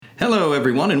Hello,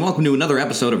 everyone, and welcome to another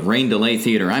episode of Rain Delay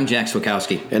Theater. I'm Jack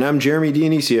Swakowski. And I'm Jeremy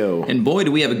Dionisio. And boy,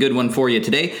 do we have a good one for you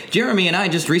today. Jeremy and I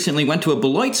just recently went to a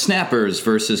Beloit Snappers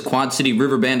versus Quad City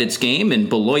River Bandits game in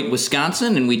Beloit,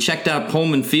 Wisconsin, and we checked out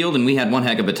Pullman Field, and we had one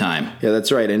heck of a time. Yeah,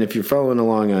 that's right. And if you're following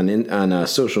along on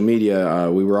social media,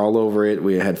 we were all over it.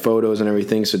 We had photos and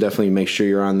everything, so definitely make sure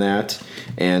you're on that.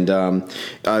 And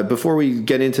before we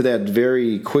get into that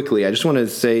very quickly, I just want to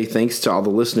say thanks to all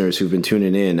the listeners who've been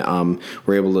tuning in.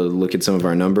 We're able to look at some of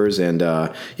our numbers, and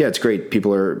yeah, it's great.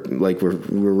 People are like we're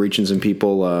reaching some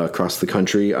people across the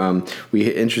country. We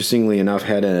interestingly enough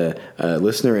had a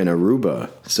listener in Aruba,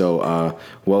 so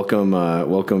welcome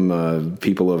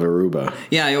people of Aruba.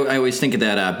 Yeah, I always think of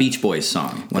that Beach Boys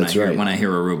song when I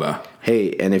hear Aruba.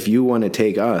 Hey, and if you want to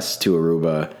take us to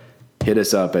Aruba, hit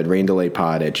us up at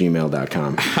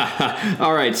raindelaypod@gmail.com.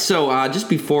 All right, so just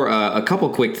before a couple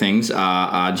quick things,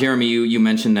 Jeremy, you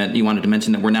mentioned that you wanted to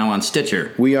mention that we're now on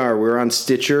Stitcher. We're on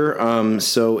Stitcher.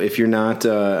 So if you're not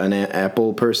an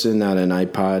Apple person, not an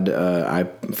iPhone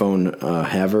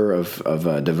haver of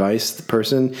a device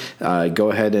person, go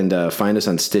ahead and find us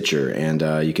on Stitcher, and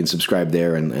you can subscribe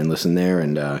there and listen there,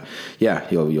 and yeah,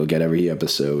 you'll get every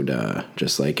episode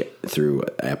just like through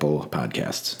Apple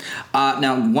Podcasts.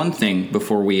 Now, one thing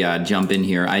before we jump in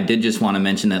here, I did just want to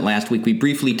mention that last week we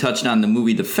briefly touched on the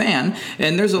movie The Fan,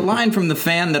 and there's a line from The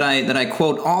Fan that I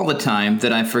quote all the time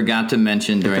that I forgot to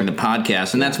mention during the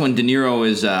podcast, and that's when De Niro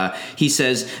he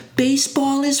says,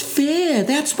 "Baseball is fair.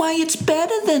 That's why it's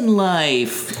better than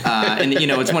life." And,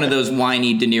 it's one of those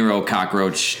whiny De Niro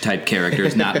cockroach type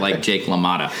characters, not like Jake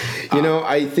LaMotta.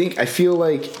 I feel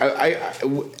like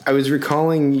I was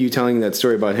recalling you telling that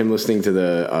story about him listening to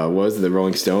the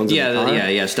Rolling Stones.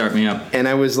 Yeah. Start me up. And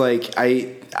I was like,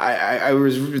 I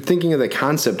was thinking of the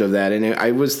concept of that, and I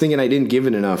was thinking I didn't give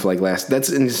it enough. That's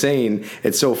insane.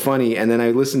 It's so funny. And then I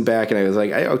listened back, and I was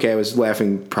like, I was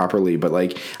laughing properly, but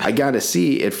I got to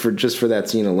see it for that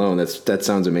scene alone. That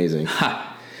sounds amazing.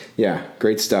 Yeah,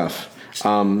 great stuff.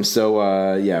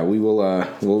 Yeah, we will.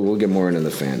 We'll get more into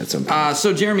The Fan at some point.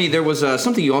 So Jeremy, there was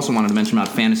something you also wanted to mention about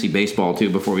fantasy baseball too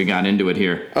before we got into it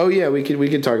here. Oh yeah, we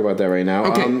could talk about that right now.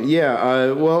 Okay.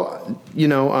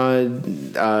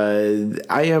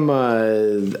 I am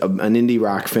an indie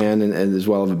rock fan and as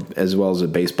well as a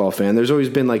baseball fan. There's always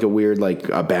been a weird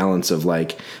a balance of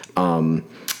kind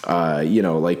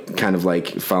of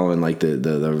following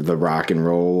the rock and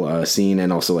roll scene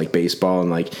and also baseball,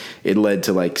 and it led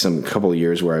to some couple of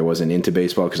years where I wasn't into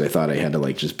baseball because I thought I had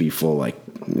to just be full rock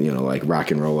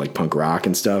and roll, punk rock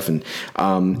and stuff, and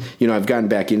I've gotten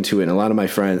back into it, and a lot of my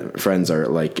friends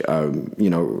are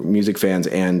music fans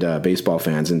and baseball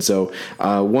fans, and so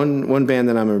one band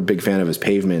that I'm a big fan of is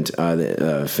Pavement,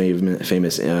 the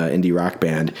famous indie rock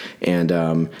band, and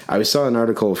I saw an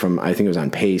article from, I think it was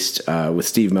on Paste, with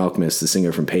Steve Malkmus, the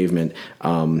singer from Pavement,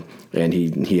 and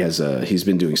he's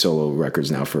been doing solo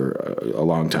records now for a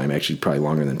long time, actually probably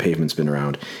longer than Pavement's been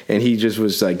around, and he just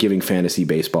was giving fantasy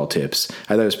baseball tips.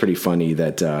 I thought it was pretty funny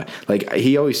that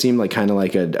he always seemed kind of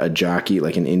like a jockey,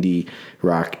 like an indie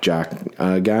rock jock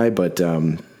guy, but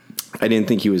I didn't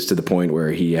think he was to the point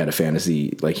where he had a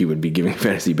fantasy, he would be giving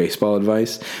fantasy baseball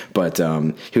advice. But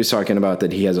he was talking about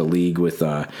that he has a league with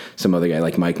some other guy,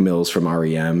 like Mike Mills from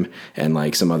REM,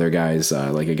 and some other guys,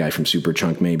 like a guy from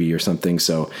Superchunk maybe or something.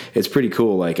 So it's pretty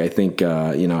cool. I think,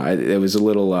 it was a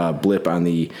little blip on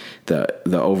the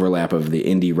overlap of the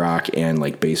indie rock and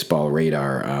baseball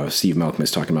radar. Steve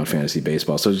Malkmus talking about fantasy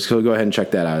baseball. So just go ahead and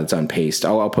check that out. It's on Paste.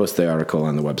 I'll post the article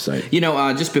on the website.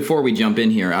 Just before we jump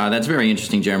in here, that's very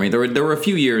interesting, Jeremy. There were a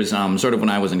few years, sort of when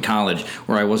I was in college,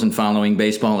 where I wasn't following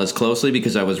baseball as closely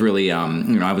because I was really,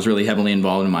 I was really heavily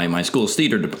involved in my school's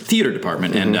theater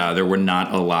department, and there were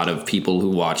not a lot of people who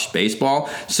watched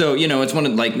baseball. So it's one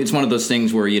of those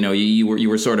things where you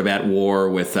were sort of at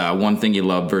war with one thing you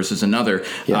love versus another.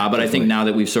 Yeah, but I think now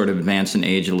that we've sort of advanced in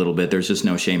age a little bit, there's just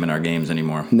no shame in our games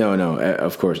anymore. No,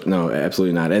 of course, no,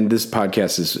 absolutely not. And this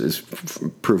podcast is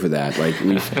proof of that.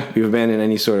 We've abandoned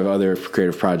any sort of other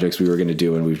creative projects we were going to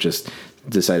do, and we've just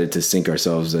decided to sink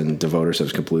ourselves and devote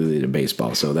ourselves completely to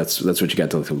baseball. So that's what you got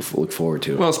to look forward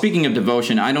to. Well, speaking of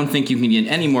devotion, I don't think you can get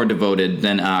any more devoted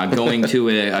than going to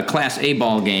a Class A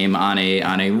ball game on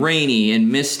a rainy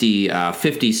and misty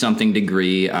 50-something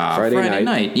degree Friday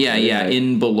night. Yeah,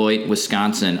 in Beloit,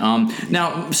 Wisconsin.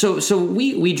 Now, so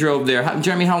we drove there.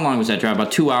 Jeremy, how long was that drive?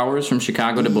 About 2 hours from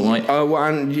Chicago to Beloit?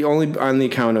 Only on the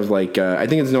account of I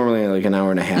think it's normally an hour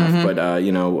and a half, but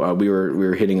we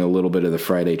were hitting a little bit of the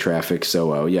Friday traffic.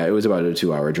 So yeah, it was about a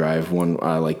 2-hour drive. One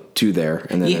like 2 there,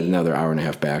 and then another hour and a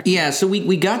half back. Yeah, so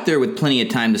we got there with plenty of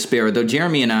time to spare. Though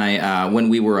Jeremy and I, when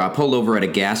we were pulled over at a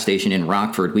gas station in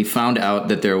Rockford, we found out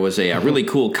that there was a really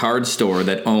cool card store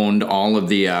that owned all of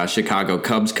the Chicago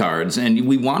Cubs cards, and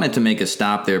we wanted to make a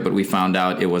stop there, but we found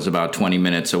out it was about 20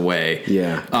 minutes away.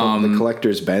 Yeah, the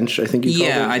collector's bench, I think you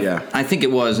called it. I think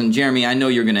it was. And Jeremy, I know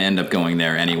you're going to end up going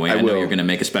there anyway. I know you're going to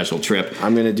make a special trip.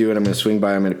 I'm going to do it. I'm going to swing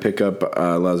by. I'm going to pick up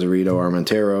Lazarito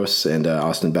Armenteros and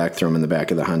Austin Beck, throw them in the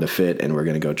back of the Honda Fit, and we're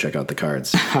going to go check out the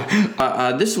cards.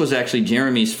 This was actually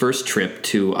Jeremy's first trip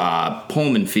to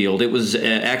Pullman Field. It was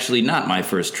actually not my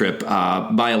first trip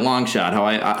by a long shot.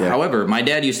 However, my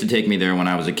dad used to take me there when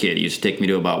I was a kid. He used to take me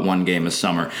to about one game a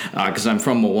summer because I'm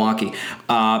from Milwaukee.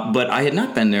 But I had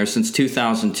not been there since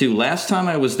 2002. Last time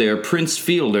I was there, Prince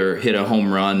Fielder hit a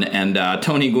home run, and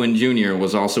Tony Gwynn Jr.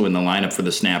 was also in the lineup for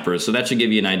the Snappers. So that should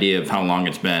give you an idea of how long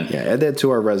it's been. Yeah, add that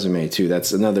to our resume, too.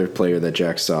 That's another player that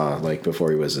Jack saw like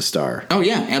before he was a star. Oh,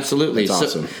 yeah, absolutely. That's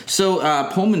awesome. So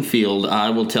Pullman Field, I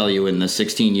will tell you, in the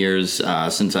 16 years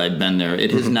since I've been there,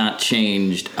 it has not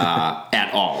changed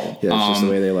at all. Yeah, it's just the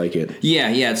way they like it. Yeah,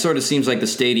 it sort of seems like the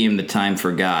stadium that time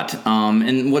forgot.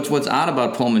 And what's odd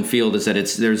about Pullman Field is that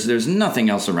there's nothing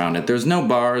else around it. There's no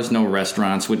bars, no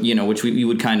restaurants, which you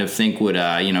would kind of think would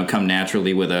come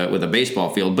naturally with a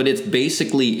baseball field. But it's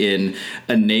basically in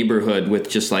a neighborhood with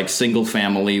just like single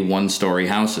family 1-story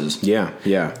houses. Yeah.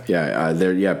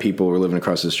 People were living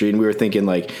across the street, and we were thinking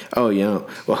like, well,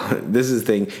 this is the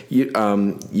thing.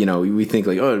 We think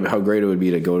like, oh, how great it would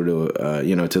be to go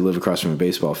to to live across from a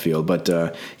baseball field. But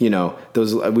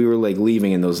those we were like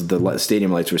leaving, and the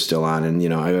stadium lights were still on,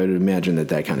 and I would imagine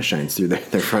that kind of shines through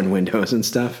their front windows and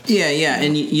stuff. Yeah,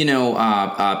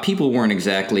 and people weren't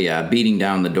exactly beating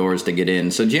down the doors to get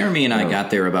in. So Jeremy and I got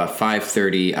there about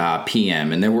 5:30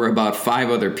 p.m. and there were about 5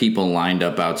 other people lined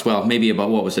up out. Well, maybe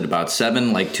about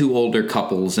 7, like 2 older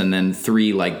couples, and then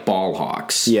 3 like ball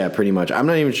hawks. Yeah, pretty much. I'm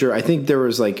not even sure. I think there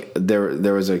was like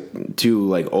there was 2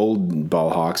 like old ball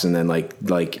hawks, and then like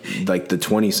the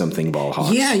 20-something ball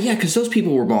hawks. Yeah, because those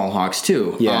people were ball hawks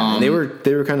too. Yeah, and they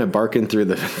were kind of barking through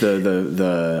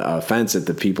the fence at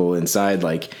the people inside,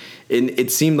 like. And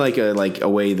it seemed like a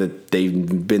way that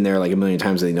they've been there like a million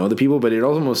times. They know the people, but it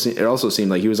also seemed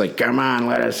like he was like, "Come on,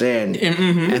 let us in,"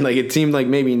 and like it seemed like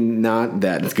maybe not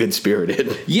that good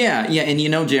spirited. Yeah, and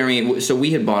Jeremy. So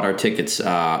we had bought our tickets,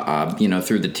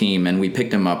 through the team, and we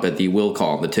picked them up at the will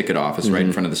call, the ticket office, right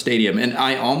in front of the stadium. And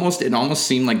it almost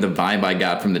seemed like the vibe I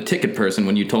got from the ticket person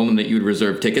when you told him that you'd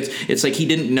reserved tickets. It's like he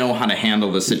didn't know how to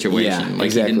handle the situation. Yeah, like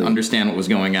exactly. He didn't understand what was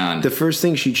going on. The first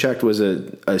thing she checked was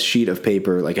a sheet of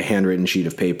paper, like a handwritten sheet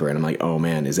of paper, and I'm like, oh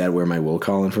man, is that where my will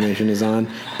call information is on?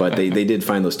 But they did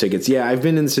find those tickets. Yeah, I've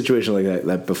been in a situation like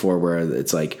that before, where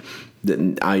it's like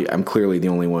I'm clearly the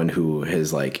only one who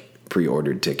has like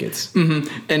pre-ordered tickets. Mm-hmm.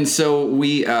 And so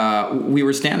we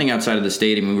were standing outside of the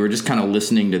stadium, and we were just kind of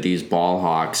listening to these ball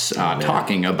hawks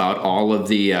talking about all of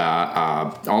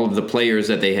the players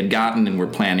that they had gotten and were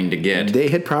planning to get. They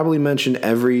had probably mentioned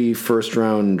every first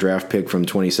round draft pick from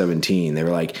 2017. They were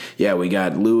like, yeah, we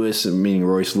got Lewis, meaning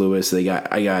Royce Lewis. I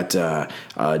got Joe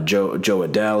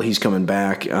Adell. He's coming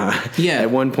back. At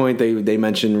one point they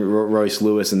mentioned Royce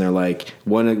Lewis, and they're like,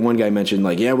 one guy mentioned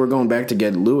like, yeah, we're going back to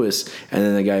get Lewis, and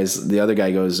then the other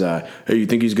guy goes, hey, you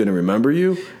think he's going to remember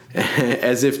you?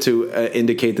 As if to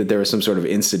indicate that there was some sort of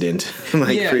incident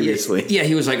previously. Yeah,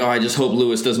 he was like, oh, I just hope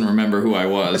Lewis doesn't remember who I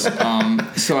was.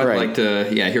 So I'd like to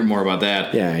hear more about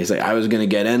that. Yeah, he's like, I was going to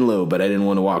get Enlow, but I didn't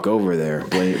want to walk over there.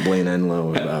 Blaine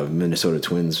Enlow, Minnesota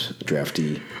Twins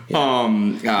draftee.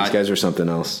 Yeah. These guys are something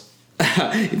else.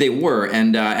 They were,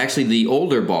 and actually the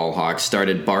older ball hawks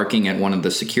started barking at one of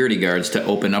the security guards to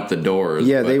open up the doors.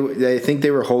 Yeah, I think they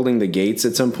were holding the gates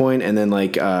at some point, and then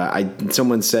like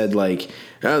someone said like,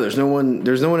 oh, there's no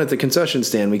one at the concession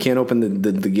stand. We can't open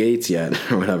the gates yet,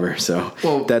 or whatever. So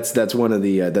that's one of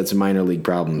the that's minor league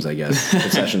problems, I guess.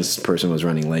 Concessions person was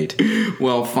running late.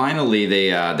 Well, finally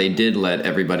they did let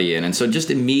everybody in, and so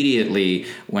just immediately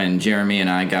when Jeremy and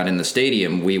I got in the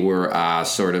stadium, we were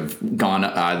sort of gone.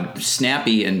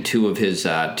 Snappy and 2 of his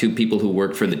 2 people who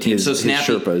worked for the team. His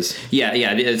Sherpas. Yeah,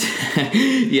 it is.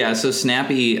 Yeah, so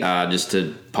Snappy, just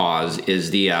to pause,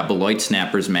 is the Beloit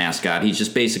Snappers mascot. He's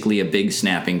just basically a big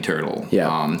snapping turtle.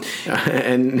 Yeah,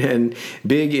 and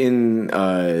big in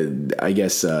I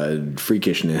guess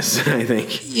freakishness. I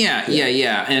think.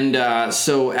 Yeah. And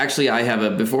so actually,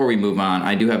 before we move on,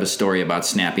 I do have a story about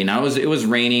Snappy. Now it was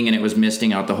raining and it was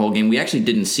misting out the whole game. We actually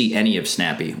didn't see any of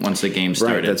Snappy once the game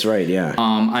started. Right, that's right. Yeah.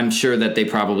 I'm sure that they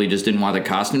probably just didn't want the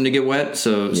costume to get wet,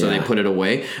 so they put it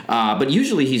away. But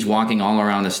usually he's walking all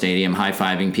around the stadium,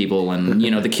 high-fiving people,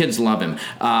 and the kids love him.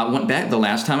 Went back the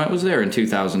last time I was there in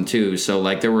 2002, so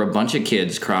like there were a bunch of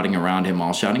kids crowding around him,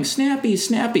 all shouting "Snappy,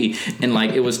 Snappy," and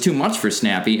like it was too much for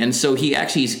Snappy, and so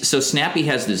Snappy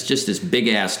has this big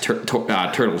ass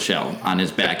turtle shell on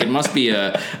his back. It must be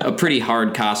a pretty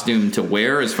hard costume to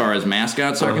wear as far as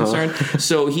mascots are concerned.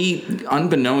 So he,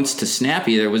 unbeknownst to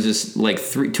Snappy, there was this like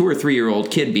 2 or 3 year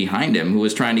old kid behind him who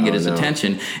was trying to get his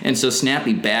attention, and so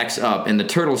Snappy backs up, and the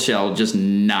turtle shell just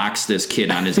knocks this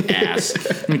kid on his ass.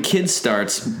 And the kid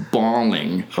starts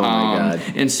bawling. Oh my God.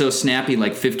 And so Snappy,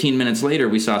 like 15 minutes later,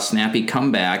 we saw Snappy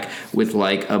come back with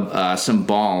like some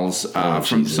balls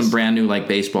from some brand new like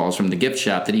baseballs from the gift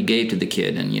shop that he gave to the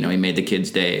kid, and he made the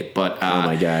kid's day. But oh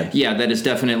my God. Yeah, that is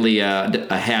definitely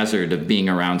a hazard of being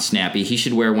around Snappy. He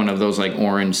should wear one of those like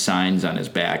orange signs on his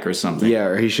back or something. Yeah,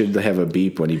 or he should have a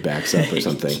beep when he backs up or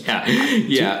something.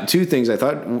 Yeah. Two things. I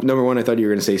thought, number one, I thought you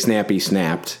were going to say Snappy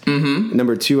snapped. Mm-hmm.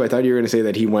 Number two, I thought you were going to say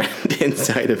that he went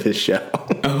inside of his shell.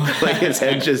 Oh. Like his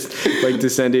head just like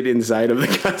descended inside of the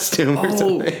costume or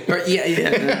something.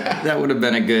 Yeah. That would have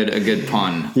been a good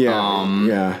pun.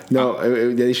 Yeah.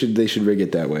 No, they should rig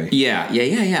it that way.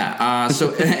 Yeah.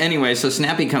 So anyway, so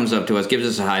Snappy comes up to us, gives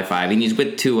us a high five, and he's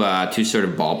with two sort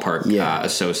of ballpark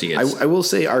associates. I will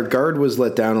say our guard was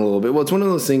let down a little bit. Well, it's one of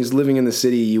those things, living in the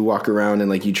city, you walk around and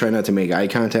like you try not to make eye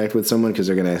contact with someone because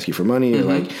they're going to ask you for money, or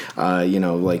you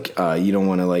don't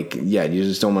want to you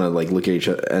just don't want to look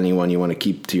at anyone. You want to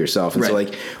keep to yourself. And so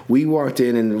we walked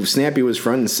in and Snappy was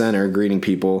front and center greeting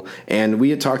people, and we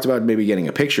had talked about maybe getting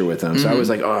a picture with him. So I was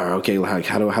like, oh, okay,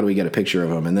 how do we get a picture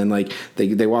of him? And then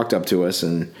they walked up to us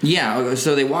and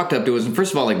so they walked up to us, and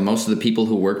first of all, most of the people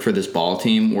who worked for this ball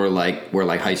team were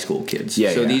high school kids.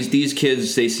 These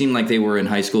kids, they seemed like they were in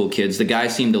high school kids. The guy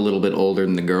seemed a little bit older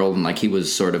than the girl, and he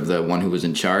was sort of the one who was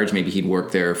in charge. Maybe he'd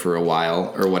worked there for a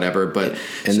while or whatever. But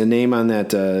the name on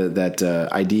that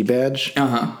ID badge,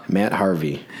 Matt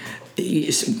Harvey.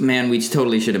 Man, we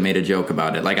totally should have made a joke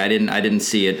about it. I didn't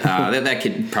see it. That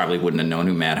kid probably wouldn't have known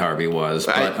who Matt Harvey was.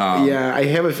 But I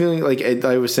have a feeling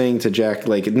I was saying to Jack,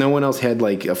 no one else had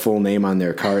a full name on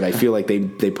their card. I feel like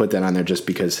they put that on there just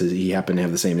because he happened to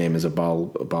have the same name as a ball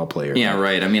player. Yeah,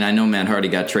 right. I mean, I know Matt Harvey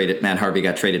got traded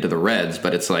to the Reds,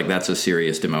 but it's that's a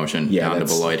serious demotion down to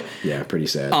Beloit. Yeah, pretty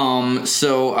sad.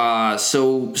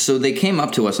 So they came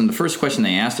up to us, and the first question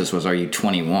they asked us was, "Are you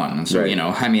 21?" And so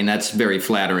that's very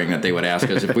flattering that they would ask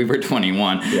us if we were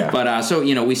 21. But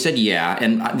we said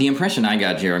and the impression I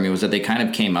got, Jeremy, was that they kind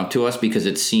of came up to us because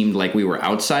it seemed like we were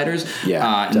outsiders.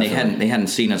 And they hadn't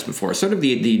seen us before. Sort of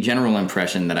the general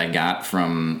impression that I got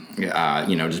from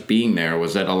just being there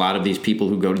was that a lot of these people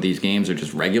who go to these games are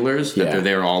just regulars, that they're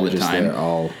there all the time. They're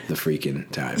all the freaking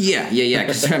time.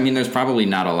 Because there's probably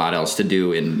not a lot else to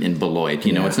do in Beloit.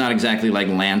 It's not exactly like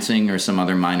Lansing or some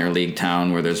other minor league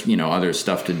town where there's other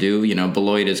stuff to do.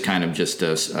 Beloit is kind of just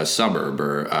a suburb,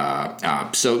 or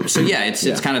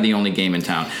it's kind of the only game in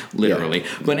town, literally.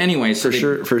 But anyway, so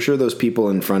for sure those people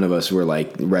in front of us were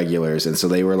regulars, and so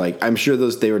they were I'm sure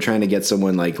they were trying to get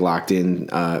someone locked in.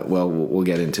 We'll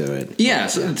get into it.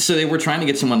 So they were trying to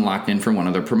get someone locked in for one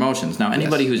of their promotions. Now,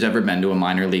 anybody who's ever been to a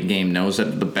minor league game knows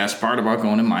that the best part about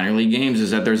going to minor league games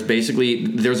is that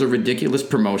there's a ridiculous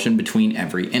promotion between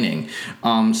every inning.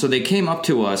 So they came up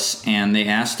to us and they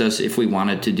asked us if we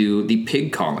wanted to do the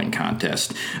pig calling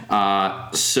contest.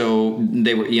 So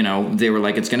they were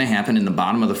like, it's going to happen in the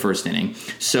bottom of the first inning.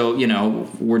 So,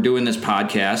 we're doing this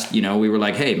podcast, we were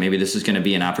like, hey, maybe this is going to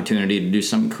be an opportunity to do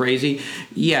something crazy.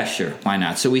 Yeah, sure. Why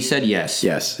not? So we said yes.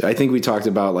 Yes. I think we talked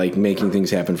about making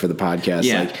things happen for the podcast.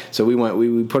 Yeah. So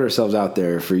we put ourselves out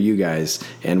there for you guys,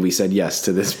 and we said yes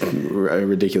to this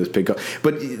ridiculous pig call.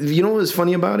 But you know what was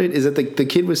funny about it is that the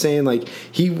kid was saying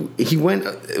he went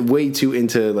way too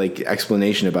into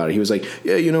explanation about it. He was like,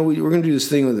 yeah, we're going to do this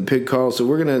thing with the pig call, so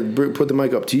we're going to put the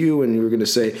mic up to you, and we're going to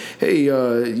say, hey,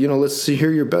 let's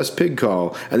hear your best pig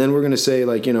call. And then we're going to say,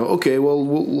 okay,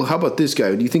 well, how about this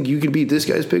guy? Do you think you can beat this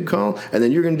guy's pig call? And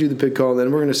then you're going to do the pig call, and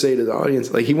then we're going to say to the audience,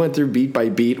 he went through beat by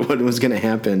beat what was going to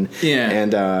happen. Yeah.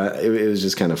 And it was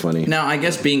just kind of funny. Now, I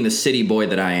guess being the city boy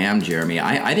that I am, Jeremy,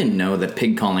 I didn't know that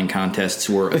pig calling contests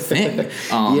were a thing.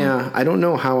 I don't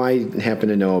know how I happen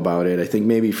to know about it. I think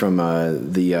maybe from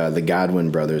the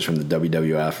Godwin brothers from the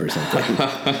WWF or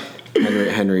something.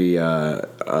 Henry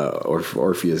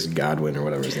Orpheus Godwin or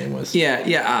whatever his name was.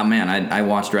 Yeah. Oh, man, I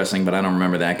watched wrestling, but I don't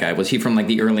remember that guy. Was he from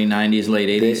the early 90s, late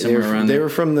 80s, somewhere around there? They were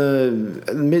from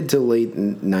the mid to late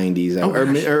 90s,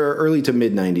 or early to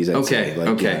mid 90s, I'd say.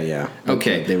 Okay. Yeah.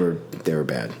 Okay. They were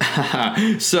bad.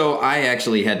 So I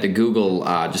actually had to Google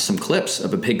just some clips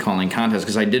of a pig calling contest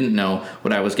because I didn't know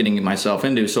what I was getting myself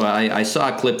into. So I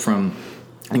saw a clip from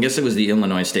I guess it was the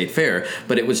Illinois State Fair,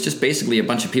 but it was just basically a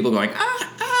bunch of people going,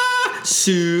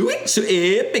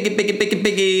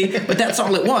 biggie. But that's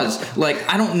all it was. Like,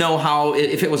 I don't know how,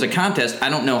 if it was a contest, I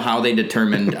don't know how they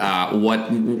determined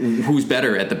who's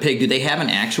better at the pig. Do they have an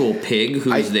actual pig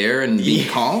who's there and being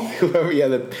called?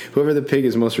 Whoever the pig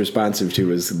is most responsive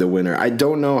to is the winner. I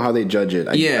don't know how they judge it.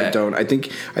 I don't. I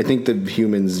think the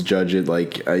humans judge it,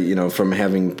 like, from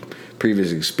having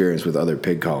previous experience with other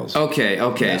pig calls. Okay.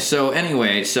 Yeah. So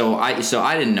anyway, so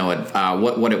I didn't know it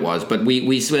what it was, but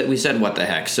we said what the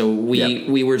heck. So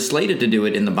we were slated to do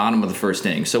it in the bottom of the first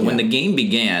inning. So when the game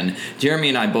began, Jeremy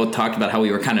and I both talked about how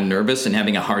we were kind of nervous and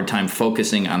having a hard time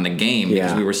focusing on the game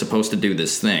because we were supposed to do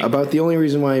this thing. About the only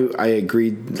reason why I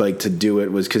agreed to do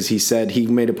it was because he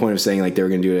made a point of saying they were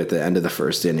going to do it at the end of the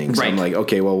first inning. So I'm like,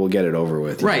 okay, well, we'll get it over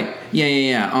with. Right.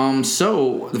 Yeah.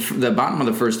 So the bottom of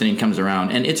the first inning comes around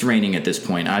and it's raining at this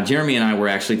point. Jeremy and I were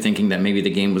actually thinking that maybe the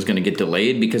game was going to get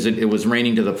delayed because it was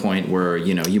raining to the point where,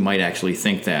 you might actually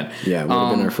think that. Yeah, it would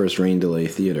have been our first rain delay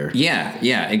theater.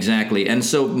 Yeah, exactly. And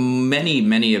so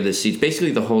many of the seats,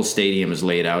 basically the whole stadium is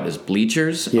laid out as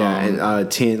bleachers. Yeah,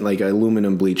 and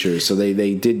aluminum bleachers. So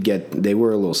they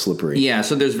were a little slippery. Yeah,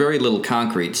 so there's very little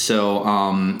concrete. So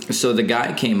the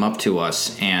guy came up to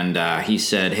us and he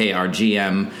said, hey, our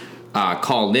GM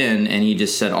called in and he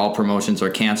just said all promotions are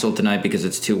canceled tonight because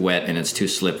it's too wet and it's too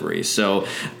slippery. So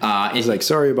he's like,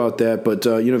 sorry about that, but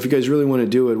if you guys really want to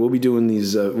do it, we'll be doing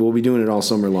these. We'll be doing it all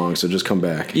summer long. So just come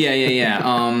back.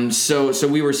 Yeah. So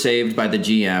we were saved by the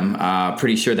GM.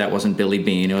 Pretty sure that wasn't Billy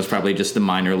Bean. It was probably just the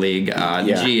minor league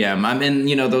GM. I mean,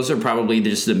 those are probably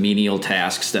just the menial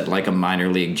tasks that like a minor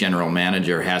league general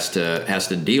manager has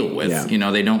to deal with.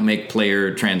 Yeah. They don't make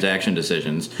player transaction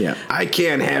decisions. Yeah. I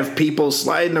can't have people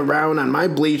sliding around on my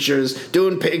bleachers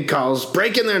doing pig calls,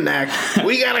 breaking their neck.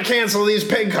 We gotta cancel these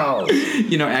pig calls.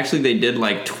 Actually they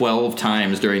did 12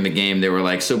 times during the game. They were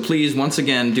like, so please once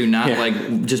again do not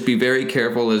just be very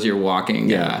careful as you're walking.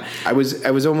 Yeah. I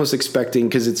was almost expecting,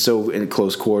 because it's so in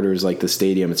close quarters, like the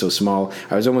stadium, it's so small,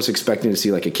 I was almost expecting to see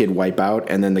a kid wipe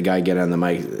out and then the guy get on the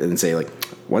mic and say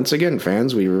once again,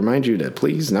 fans, we remind you to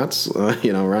please not,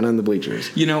 run on the bleachers.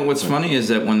 What's funny is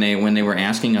that when they were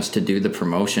asking us to do the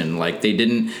promotion,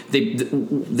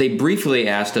 they briefly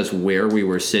asked us where we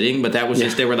were sitting, but that was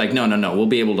just, they were like, no, we'll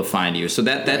be able to find you. So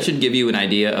that should give you an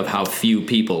idea of how few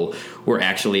people were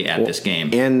actually at this game.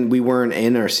 And we weren't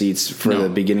in our seats for the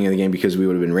beginning of the game because we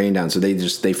would have been rained on. So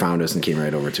they found us and came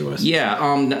right over to us. Yeah.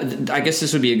 I guess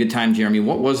this would be a good time, Jeremy.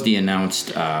 What was the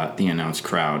announced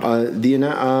crowd?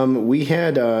 We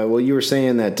had. You were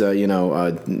saying that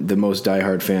the most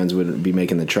diehard fans would be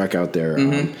making the trek out there,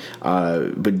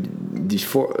 but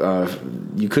before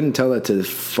you couldn't tell that to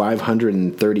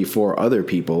 534 other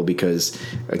people because,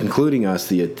 including us,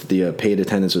 the paid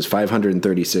attendance was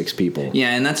 536 people. Yeah,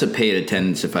 and that's a paid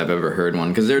attendance if I've ever heard one,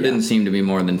 because there didn't seem to be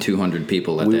more than 200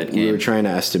 people at that game. We were trying to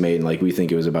estimate, and we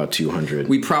think it was about 200.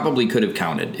 We probably could have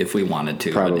counted if we wanted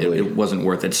to, probably. but it wasn't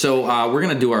worth it. So we're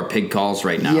going to do our pig calls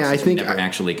right now. Yeah, I think we never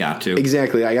actually got to.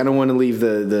 Exactly. I don't want to leave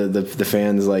the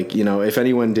fans if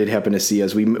anyone did happen to see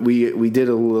us, we did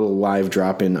a little live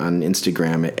drop in on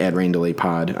Instagram at Rain Delay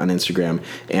Pod on Instagram,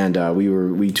 and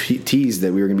we teased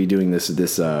that we were going to be doing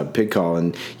this pig call,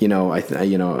 and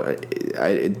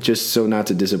I just so not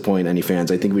to disappoint any fans,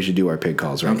 I think we should do our pig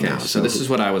calls right now. So this is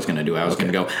what I was going to do. I was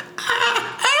going to go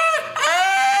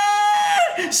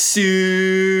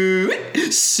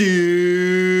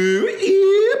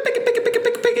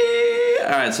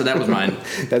All right, so that was mine.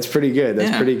 That's pretty good.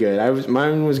 Pretty good.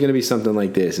 Mine was going to be something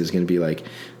like this. It's going to be like,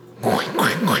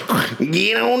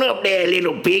 get on up there,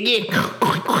 little piggy.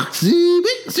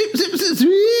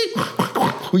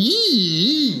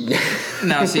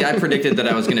 Now, see, I predicted that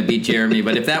I was going to beat Jeremy,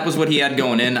 but if that was what he had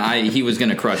going in, he was going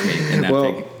to crush me in that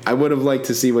thing. I would have liked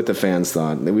to see what the fans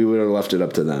thought. We would have left it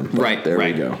up to them. Right. There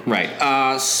we go. Right.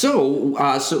 So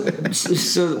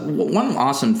one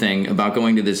awesome thing about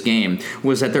going to this game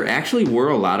was that there actually were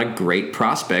a lot of great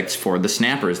prospects for the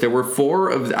Snappers. There were four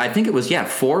of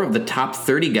the top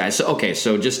 30 guys.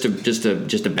 So just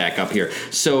to back up here.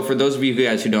 So for those of you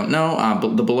guys who don't know,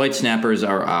 the Beloit Snappers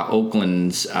are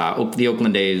the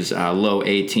Oakland A's low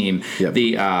A team. Yep.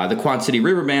 The Quad City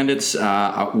River Bandits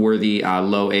were the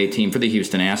low A team for the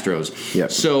Houston Astros.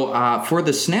 Yep. So for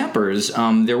the Snappers,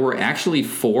 there were actually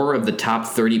 4 of the top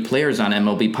 30 players on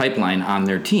MLB Pipeline on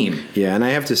their team. Yeah, and I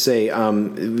have to say,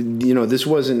 this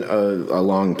wasn't a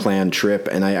long planned trip,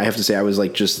 and I have to say, I was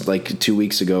just 2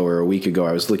 weeks ago or a week ago,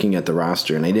 I was looking at the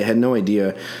roster, and I had no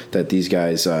idea that these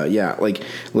guys,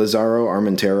 Lazaro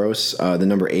Armenteros, the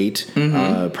number 8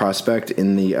 prospect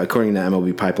according to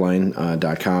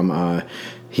MLBpipeline.com.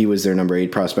 He was their number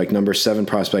 8 prospect. Number 7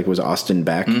 prospect was Austin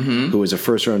Beck, who was a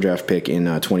first-round draft pick in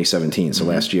 2017. So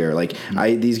last year,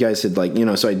 these guys had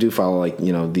so I do follow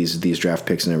these draft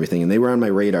picks and everything, and they were on my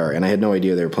radar, and I had no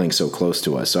idea they were playing so close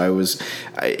to us. So I was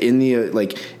in the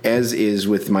as is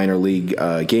with minor league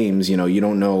games, you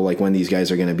don't know when these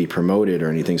guys are going to be promoted or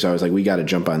anything. So I was like, we got to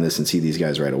jump on this and see these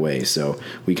guys right away. So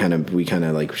we kind of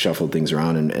shuffled things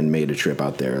around and made a trip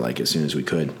out there as soon as we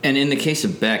could. And in the case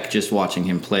of Beck, just watching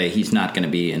him play, he's not going to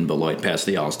be in Beloit past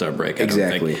the All-Star break. I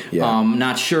exactly. Don't think. Yeah.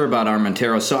 Not sure about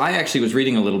Armenteros. So I actually was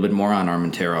reading a little bit more on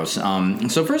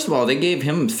Armenteros. So first of all, they gave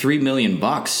him $3 million,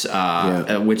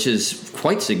 which is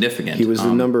quite significant. He was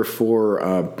the number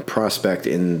 4 prospect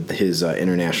in his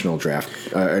international draft,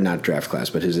 or not draft class,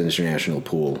 but his international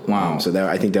pool. Wow. So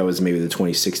I think that was maybe the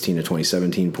 2016 to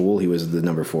 2017 pool. He was the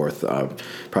number 4th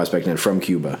prospect, and from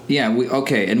Cuba. Yeah.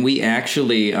 And we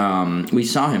actually we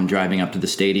saw him driving up to the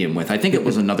stadium with, I think it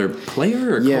was another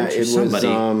player or coach or somebody.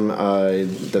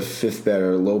 Was the 5th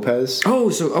batter, Lopez. Oh,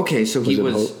 so he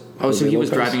was. So he was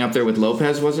driving up there with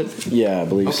Lopez, was it? Yeah, I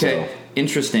believe so. Okay,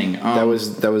 interesting. That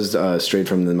was straight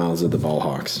from the mouths of the Ball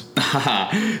Hawks.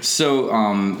 So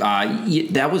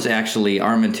that was actually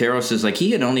Armenteros.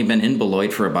 He had only been in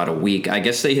Beloit for about a week. I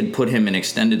guess they had put him in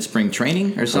extended spring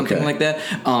training or something like that.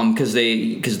 Because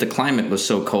the climate was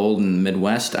so cold in the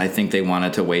Midwest, I think they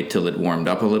wanted to wait till it warmed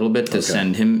up a little bit to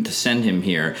send him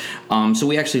here. So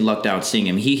we actually lucked out seeing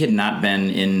him. He had not been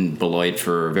in Beloit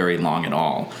for very long at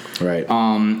all. Right.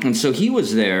 And so he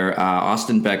was there.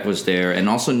 Austin Beck was there, and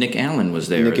also Nick Allen was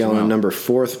there. Nick Allen, well. number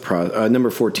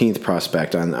 14th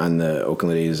prospect on the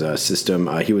Oakland A's system.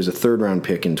 He was a 3rd-round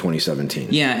pick in 2017.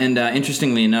 Yeah, and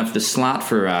interestingly enough, the slot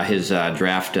for his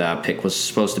draft pick was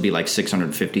supposed to be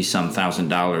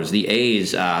 $650,000. The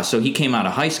A's, so he came out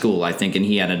of high school, I think, and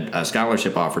he had a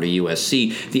scholarship offer to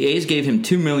USC. The A's gave him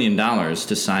 $2 million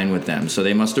to sign with them, so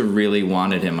they must have really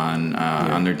wanted him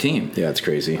on their team. Yeah, it's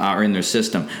crazy. Or in their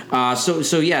system.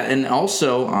 And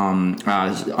also,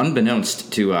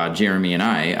 unbeknownst to Jeremy and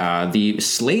I, the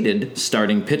slated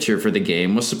starting pitcher for the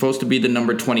game was supposed to be the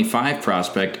number 25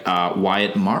 prospect,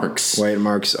 Wyatt Marks. Wyatt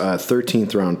Marks,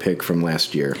 13th round pick from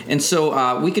last year. And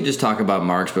so we could just talk about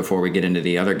Marks before we get into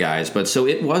the other guys. But so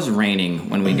it was raining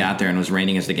when we got there, and it was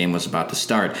raining as the game was about to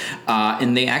start.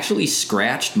 And they actually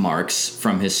scratched Marks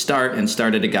from his start and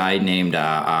started a guy named,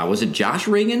 was it Josh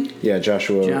Reagan? Yeah,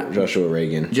 Joshua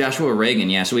Reagan. Joshua Reagan,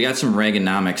 yeah. So we got some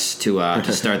Reaganomics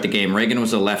to start the game. Reagan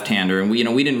was a left-hander, and we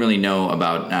didn't really know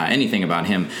about anything about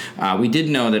him. We did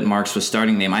know that Marks was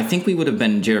starting them. I think we would have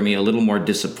been, Jeremy, a little more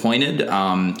disappointed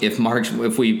if Marks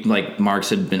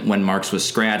had been when Marks was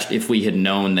scratched. If we had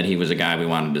known that he was a guy we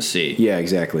wanted to see. Yeah,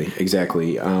 exactly.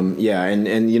 And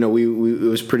it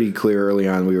was pretty clear early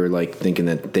on. We were thinking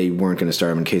that they weren't going to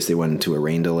start him in case they went into a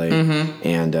rain delay. Mm-hmm.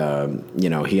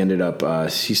 And he ended up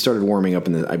he started warming up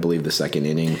in I believe the 2nd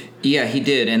inning. Yeah, he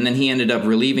did, and then he ended up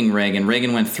relieving Reagan.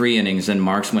 Reagan went 3 innings, and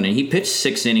Marks went in. He pitched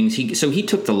 6 innings. He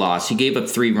took the loss. He gave up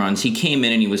 3 runs. He came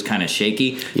in and he was kind of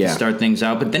shaky to start things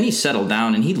out, but then he settled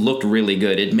down and he looked really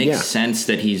good. It makes sense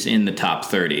that he's in the top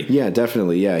 30. Yeah,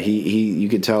 definitely. Yeah, he you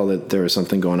could tell that there was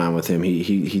something going on with him.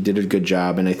 He did a good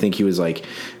job, and I think he was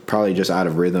probably just out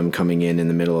of rhythm coming in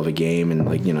the middle of a game, and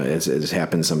as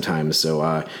happens sometimes.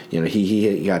 So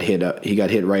he got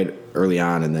hit right early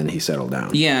on, and then he settled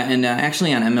down. Yeah, and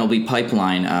actually on MLB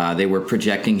Pipeline, they were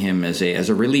projecting him as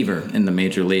a reliever in the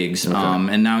major leagues. Okay.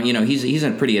 And now he's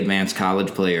a pretty advanced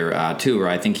college player too. Or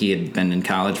I think he had been in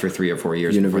college for 3 or 4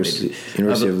 years. University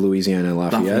of Louisiana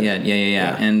Lafayette.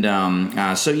 Yeah. And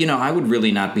so I would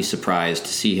really not be surprised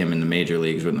to see him in the major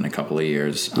leagues within a couple of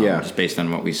years. Just based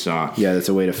on what we saw. Yeah, that's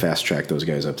a way to fast track those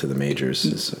guys up to the majors.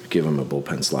 Is give them a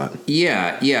bullpen slot.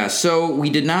 Yeah. So we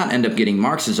did not end up getting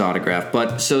Marks's autograph,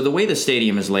 but so the way the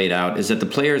stadium is laid out is that the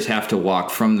players have to walk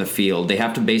from the field. They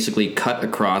have to basically cut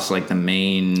across the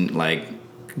main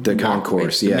The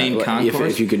concourse, the main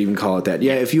concourse? If you could even call it that.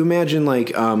 Yeah, if you imagine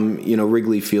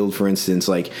Wrigley Field, for instance,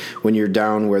 when you're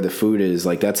down where the food is,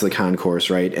 that's the concourse,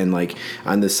 right? And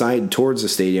on the side towards the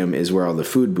stadium is where all the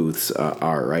food booths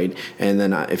are, right? And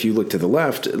then if you look to the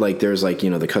left, there's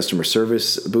the customer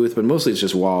service booth, but mostly it's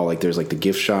just wall. There's the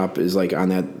gift shop is on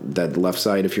that left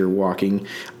side if you're walking.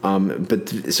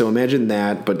 So imagine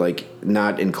that, but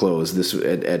not enclosed. This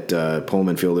at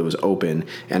Pullman Field, it was open,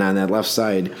 and on that left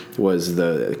side was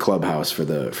the clubhouse for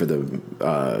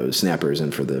the snappers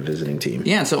and for the visiting team.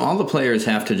 Yeah, so all the players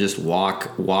have to just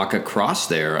walk across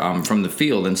there from the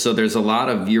field, and so there's a lot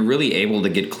of you're really able to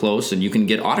get close, and you can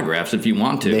get autographs if you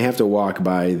want to. They have to walk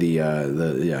by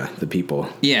the people.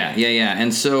 Yeah,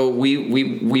 and so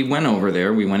we went over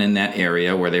there. We went in that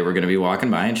area where they were going to be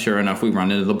walking by and sure enough, we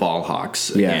run into the Ball Hawks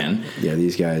again. Yeah,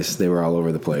 these guys, they were all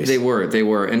over the place. They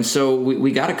were. And so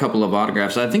we got a couple of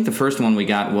autographs. I think the first one we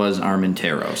got was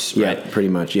Armenteros, right? Yeah, pretty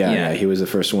much. Yeah. He was the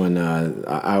first one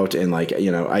out, and like, I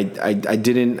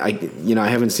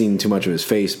haven't seen too much of his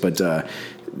face, but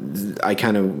I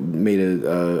kind of made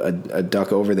a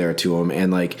duck over there to him,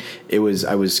 and like it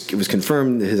was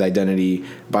confirmed his identity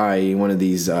by one of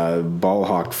these ball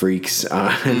hawk freaks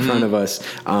in front of us.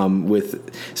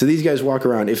 So these guys walk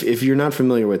around. If you're not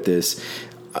familiar with this,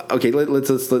 okay,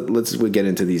 let's get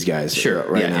into these guys. Sure.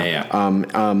 Right now.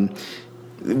 Yeah.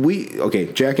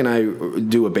 Jack and I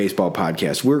do a baseball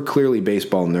podcast. We're clearly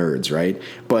baseball nerds, right?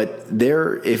 But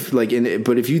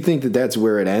if you think that that's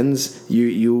where it ends,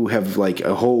 you have like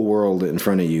a whole world in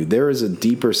front of you. There is a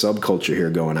deeper subculture here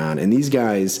going on. And these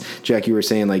guys, Jack, you were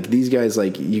saying like these guys,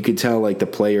 like you could tell like the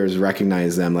players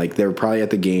recognize them. Like they're probably at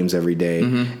the games every day,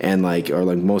 and like or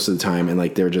like most of the time, and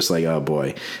like they're just like, oh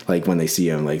boy, like when they see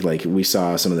him, like we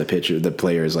saw some of the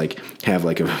players like have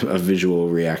like a visual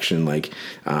reaction like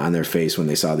on their face when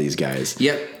they saw these guys.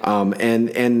 Yep.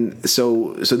 And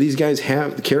so these guys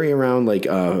carry around like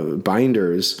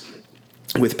binders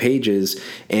with pages,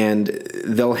 and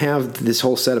they'll have this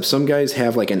whole setup. Some guys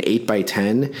have like an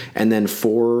 8x10 and then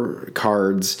 4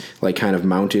 cards like kind of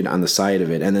mounted on the side of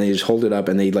it, and then they just hold it up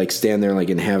and they like stand there like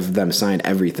and have them sign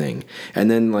everything. And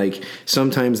then like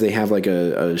sometimes they have like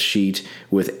a sheet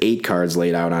with 8 cards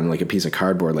laid out on like a piece of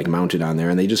cardboard like mounted on there,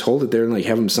 and they just hold it there and like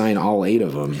have them sign all 8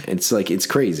 of them. It's like it's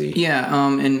crazy. Yeah.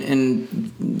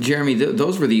 And Jeremy,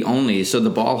 those were the only. So the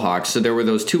Ball Hawks. So there were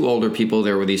those 2 older people.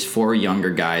 There were these 4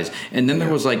 younger guys, and then there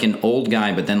was like an old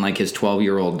guy, but then like his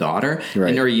 12-year-old daughter,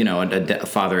 right. or a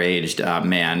father-aged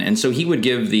man, and so he would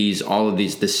give the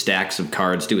stacks of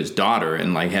cards to his daughter,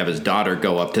 and like have his daughter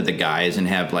go up to the guys and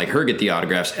have like her get the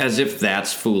autographs, as if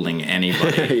that's fooling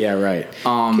anybody. Yeah, right.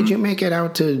 Could you make it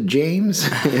out to James?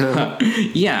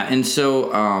 Yeah, and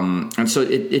so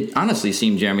it honestly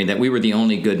seemed, Jeremy, that we were the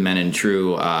only good men and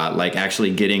true, like actually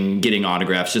getting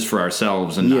autographs just for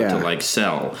ourselves and not to like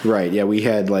sell. Right. Yeah, we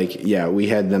had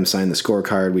them sign the scorecard.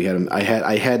 We had them. I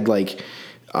had like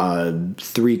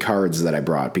 3 cards that I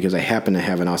brought because I happen to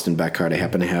have an Austin Beck card. I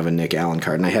happen to have a Nick Allen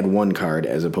card, and I had 1 card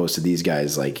as opposed to these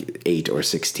guys like 8 or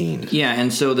 16. Yeah,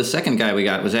 and so the second guy we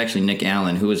got was actually Nick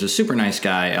Allen, who was a super nice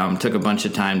guy. Took a bunch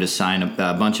of time to sign a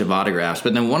bunch of autographs,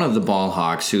 but then one of the Ball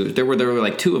Hawks, who there were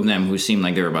like 2 of them who seemed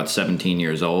like they were about 17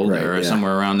 years old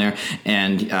somewhere around there,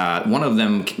 and one of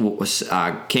them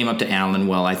came up to Allen.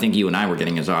 Well, I think you and I were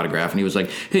getting his autograph, and he was like,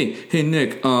 "Hey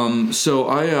Nick, so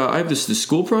I have this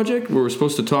school project where we're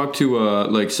supposed to talk to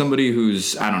like somebody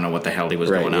who's, I don't know what the hell he was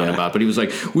going on about, but he was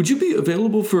like, would you be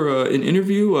available for an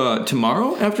interview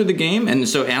tomorrow after the game? And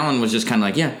so Alan was just kind of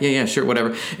like, yeah, sure,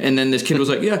 whatever. And then this kid was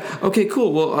like, yeah, okay,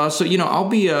 cool. Well, so I'll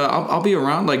be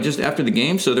around like just after the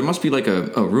game. So there must be like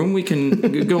a room we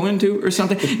can go into or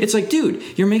something. It's like, dude,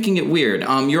 you're making it weird.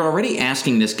 You're already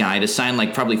asking this guy to sign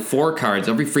like probably 4 cards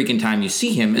every freaking time you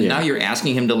see him, and now you're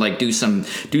asking him to like make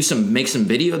some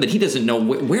video that he doesn't know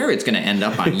where it's going to end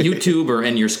up on YouTube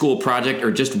or in your school project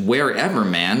or just wherever,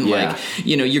 man. Like,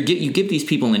 you give these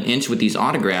people an inch with these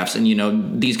autographs,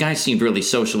 and these guys seemed really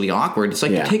socially awkward. It's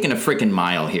like you're taking a freaking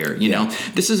mile here. You know,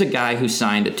 this is a guy who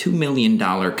signed a $2 million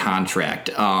contract.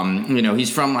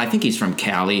 I think he's from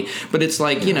Cali, but it's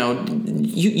like,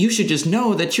 you should just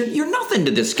know that you're nothing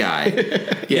to this guy.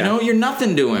 You're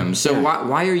nothing to him. So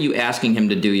why are you asking him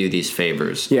to do you these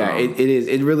favors? Yeah, it is.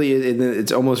 It really is.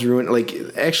 It's almost ruined. Like,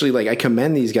 actually, like I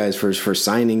commend these guys for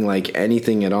signing like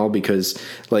anything at all, because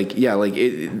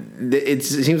it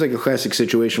seems like a classic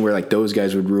situation where like those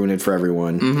guys would ruin it for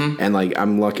everyone, and like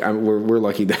we're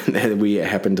lucky that we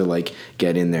happen to like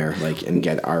get in there like and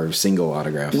get our single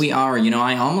autographs. We are.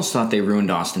 I almost thought they ruined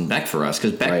Austin Beck for us,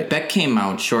 because Beck came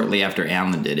out shortly after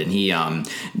Allen did, and he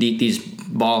these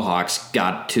Ball Hawks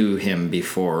got to him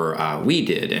before we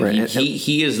did, and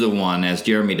he is the one, as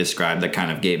Jeremy described, that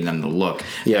kind of gave them the look.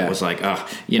 That was like,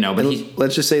 but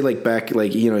let's just say like Beck,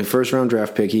 like first round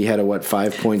draft pick, he had a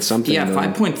 5 point something. Yeah,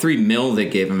 $5.3 million they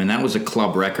gave him, and that was a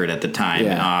club record at the time.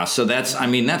 Yeah. So that's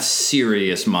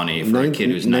serious money for a kid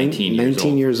who's 19 years old.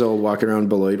 19 years old, walking around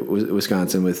Beloit,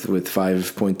 Wisconsin with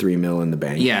 $5.3 million in the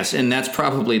bank. Yes, and that's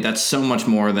so much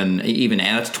more than even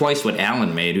that's twice what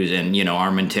Allen made, who's in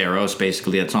Armenteros,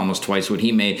 basically that's almost twice what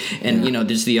he made, and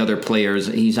just the other players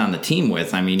he's on the team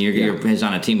with. He's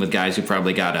on a team with guys who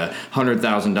probably got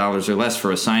 $100,000 or less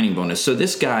for a signing bonus. So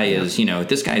this guy is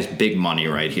this guy's big money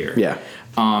right here. Yeah.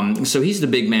 So he's the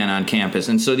big man on campus,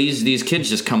 and so these kids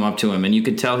just come up to him, and you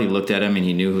could tell he looked at him and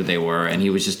he knew who they were, and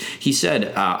he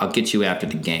said, "I'll get you after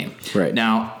the game." Right.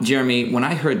 Now, Jeremy, when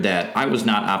I heard that, I was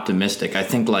not optimistic. I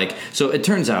think so it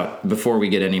turns out, before we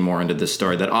get any more into this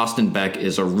story, that Austin Beck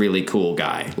is a really cool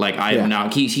guy. Like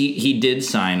he did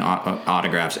sign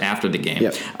autographs after the game.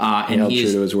 Yep. And held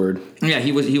true to his word. Yeah,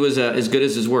 he was as good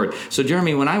as his word. So,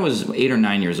 Jeremy, when I was 8 or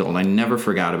 9 years old, I never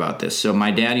forgot about this. So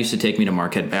my dad used to take me to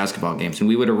Marquette basketball games, and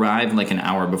we would arrive like an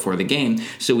hour before the game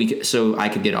so I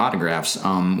could get autographs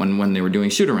when they were doing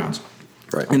shoot-arounds.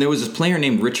 Right. And there was this player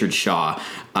named Richard Shaw.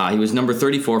 He was number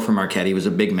 34 for Marquette. He was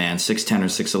a big man, 6'10 or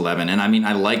 6'11. And I mean,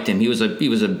 I liked him. He was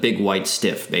a big white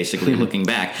stiff, basically, looking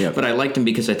back. Yep. But I liked him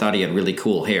because I thought he had really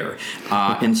cool hair.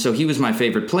 And so he was my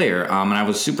favorite player. And I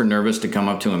was super nervous to come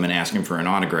up to him and ask him for an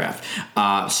autograph.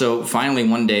 So finally,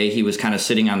 one day, he was kind of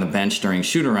sitting on the bench during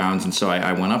shoot-arounds. And so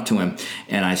I went up to him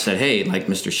and I said, "Hey, like,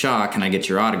 Mr. Shaw, can I get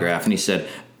your autograph?" And he said,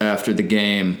 "After the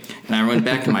game." And I went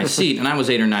back to my seat, and I was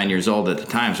 8 or 9 years old at the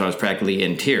time, so I was practically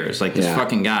in tears. Like, this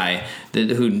fucking guy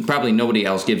who probably nobody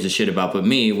else gives a shit about but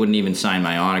me wouldn't even sign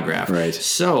my autograph. Right.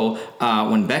 So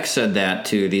when Beck said that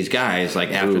to these guys,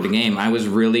 like, after the game, I was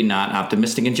really not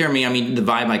optimistic. And Jeremy, I mean, the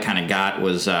vibe I kind of got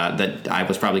was that I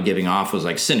was probably giving off was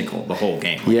like cynical the whole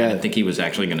game. Like, I didn't think he was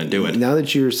actually going to do it. Now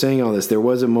that you're saying all this, there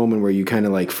was a moment where you kind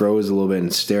of like froze a little bit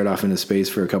and stared off into space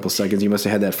for a couple seconds. You must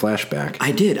have had that flashback.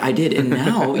 I did. And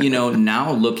now,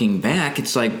 now looking back,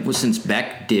 it's like, well, since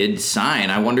Beck did sign,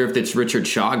 I wonder if this Richard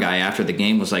Shaw guy after the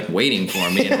game was like waiting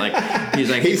for me, and like he's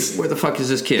like, "Hey, where the fuck is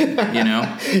this kid?"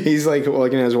 He's like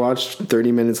looking at his watch.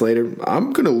 30 minutes later,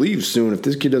 "I'm gonna leave soon if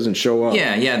this kid doesn't show up."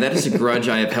 Yeah, that is a grudge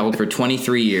I have held for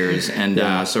 23 years,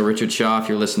 and so Richard Shaw, if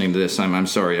you're listening to this, I'm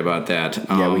sorry about that.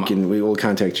 We will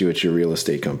contact you at your real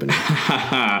estate company.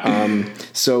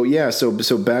 So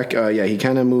Beck, he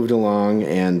kind of moved along,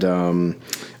 and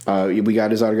we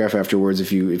got his autograph afterwards.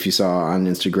 If you saw on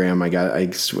Instagram, I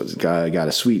got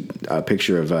a sweet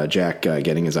picture of Jack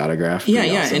getting his autograph.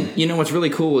 Yeah, awesome. And what's really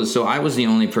cool is, so I was the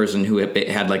only person who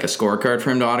had like a scorecard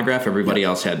for him to autograph. Everybody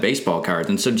else had baseball cards,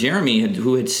 and so Jeremy,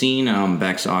 who had seen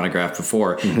Beck's autograph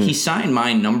before, he signed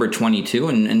mine number 22.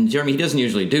 And Jeremy, he doesn't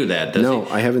usually do that, does he? No,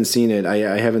 I haven't seen it.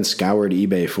 I haven't scoured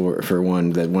eBay for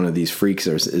one that one of these freaks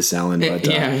is selling. But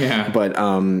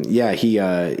he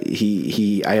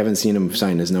I haven't seen him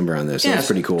sign his number on this. So that's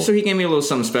pretty cool. So he gave me a little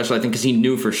something special, I think, because he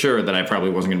knew for sure that I probably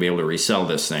wasn't going to be able to resell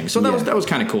this thing. So that was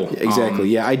kind of cool.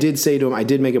 Exactly. I did say to him, I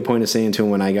did make a point of saying to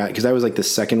him when I got, because I was like the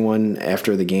second one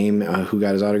after the game who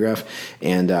got his autograph,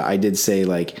 and I did say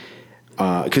like,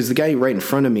 because the guy right in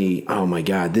front of me, oh my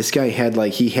god, this guy had the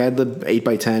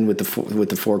 8x10 with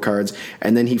the four cards,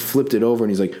 and then he flipped it over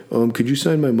and he's like, could you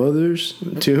sign my mother's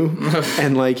too?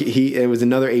 And like it was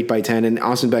another 8x10, and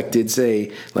Austin Beck did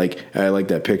say like, I like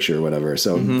that picture or whatever.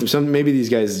 So maybe these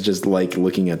guys just like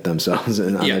looking at themselves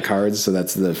on the cards, so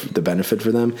that's the benefit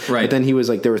for them. Right. But then he was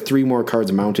like, there were 3 more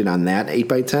cards mounted on that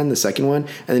 8x10, the second one,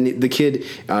 and then the kid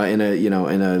in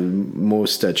a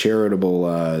most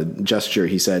charitable gesture,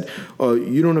 he said,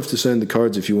 you don't have to sign the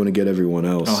cards if you want to get everyone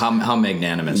else. Oh, how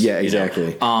magnanimous. Yeah,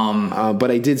 exactly.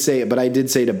 But I did say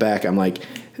to Beck, I'm like,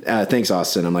 thanks,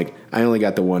 Austin. I'm like, I only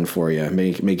got the one for you.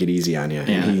 Make it easy on you.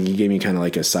 Yeah. And he gave me kind of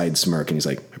like a side smirk, and he's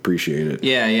like, appreciate it.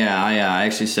 Yeah. I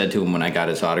actually said to him when I got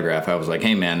his autograph, I was like,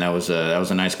 hey man, that was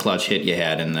a nice clutch hit you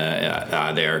had in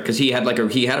the there, because he had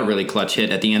a really clutch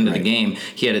hit at the end of the game.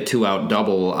 He had a 2-out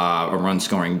double, a run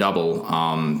scoring double,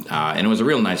 and it was a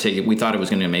real nice hit. We thought it was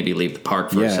going to maybe leave the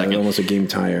park for a second. Yeah, almost a game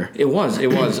tire. It was.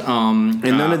 And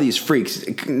none of these freaks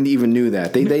even knew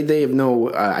that. They have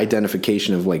no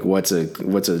identification of like what's a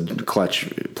clutch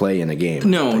play in a game.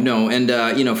 No, and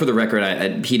for the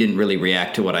record, he didn't really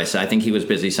react to what I said. I think he was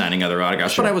busy signing other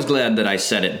autographs, but I was glad that I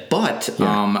said it. But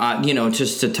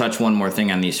just to touch one more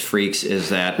thing on these freaks is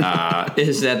that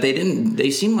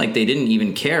they seemed like they didn't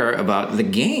even care about the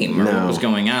game or what was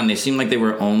going on. They seemed like they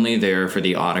were only there for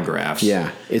the autographs.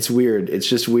 Yeah, it's weird. It's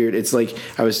just weird. It's like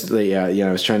I was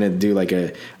trying to do like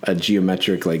a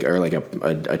geometric or like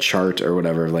a chart or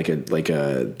whatever, like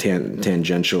a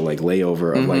tangential like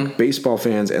layover of like baseball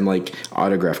fans and like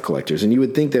autograph collectors, and you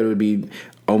would think that it would be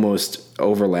almost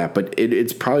overlap, but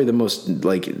it's probably the most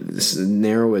like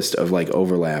narrowest of like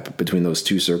overlap between those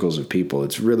two circles of people.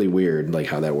 It's really weird like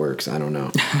how that works. I don't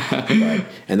know.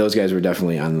 And those guys were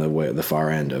definitely on the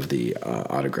far end of the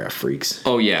autograph freaks.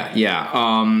 Oh yeah.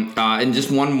 And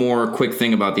just one more quick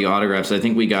thing about the autographs. I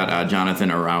think we got Jonathan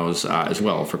Arauz as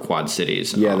well for Quad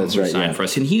Cities. Yeah, that's right. Signed for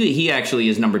us, and he actually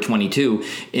is number 22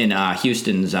 in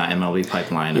Houston's MLB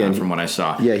pipeline from what I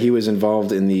saw. Yeah, he was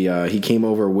involved in the. He came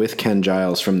over with Ken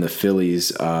Giles from the Phillies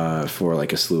goalies for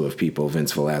like a slew of people,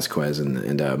 Vince Velasquez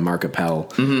and Mark Appel.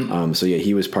 So yeah,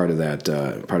 he was part of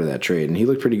that trade, and he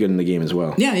looked pretty good in the game as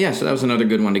well. Yeah. So that was another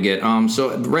good one to get.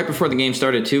 So right before the game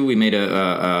started too, we made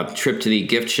a trip to the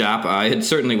gift shop. It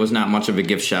certainly was not much of a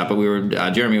gift shop, but we were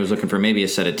Jeremy was looking for maybe a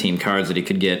set of team cards that he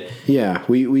could get. Yeah,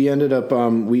 we ended up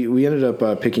we ended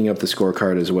up picking up the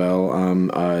scorecard as well,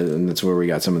 and that's where we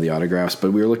got some of the autographs.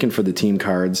 But we were looking for the team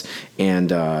cards,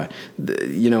 and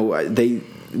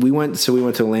we went to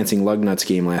the Lansing Lugnuts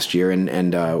game last year,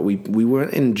 and we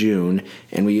went in June,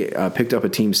 and we picked up a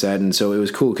team set, and so it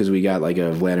was cool because we got like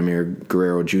a Vladimir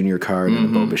Guerrero Jr. card and a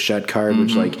Bo Bichette card,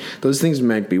 which like those things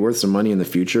might be worth some money in the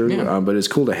future, but it's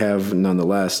cool to have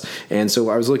nonetheless. And so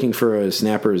I was looking for a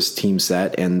Snappers team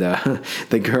set, and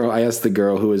I asked the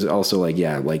girl who was also like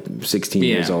 16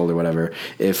 years old or whatever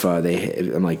if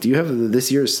I'm like, do you have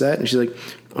this year's set? And she's like,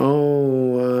 I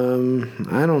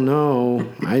don't know.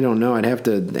 I'd have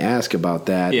to ask about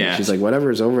that. Yeah. And she's like,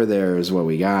 whatever's over there is what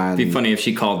we got. It'd be funny if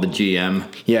she called the GM.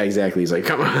 Yeah, exactly. He's like,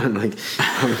 come on. Like,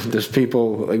 there's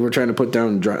people, like, we're trying to put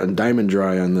down diamond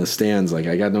dry on the stands. Like,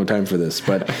 I got no time for this.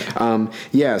 But,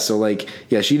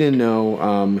 she didn't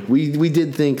know. We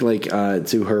did think, like,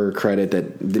 to her credit,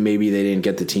 that maybe they didn't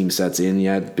get the team sets in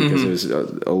yet because it was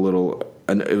a little...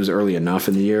 It was early enough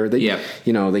in the year. They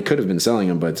could have been selling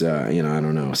them, but I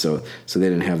don't know. So they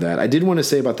didn't have that. I did want to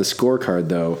say about the scorecard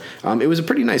though. It was a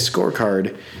pretty nice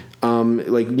scorecard.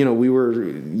 We were,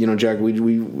 Jack,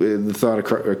 the thought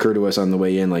occurred to us on the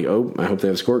way in, like, oh, I hope they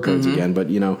have scorecards again. But,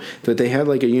 that they had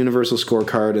like a universal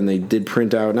scorecard, and they did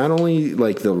print out not only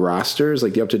like the rosters,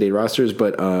 like the up-to-date rosters,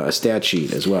 but a stat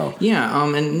sheet as well. Yeah.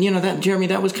 That, Jeremy,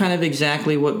 that was kind of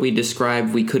exactly what we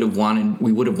described we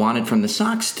would have wanted from the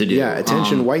Sox to do. Yeah.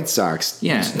 Attention, White Sox.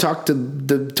 Yeah. Talk to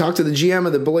the GM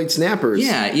of the Beloit Snappers.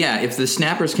 Yeah. If the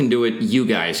Snappers can do it, you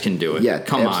guys can do it. Yeah.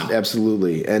 Come on.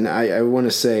 Absolutely. And I want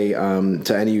to say,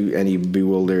 to any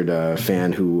bewildered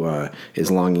fan who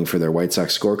is longing for their White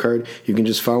Sox scorecard, you can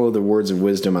just follow the words of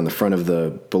wisdom on the front of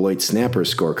the Beloit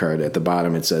Snappers scorecard. At the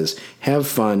bottom, it says, have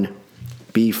fun,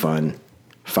 be fun,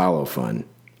 follow fun.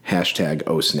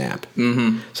 #OSnap.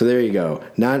 So there you go.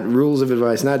 Not rules of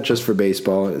advice, not just for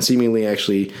baseball. And seemingly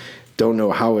actually don't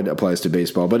know how it applies to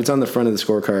baseball, but it's on the front of the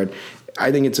scorecard.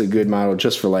 I think it's a good model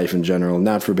just for life in general,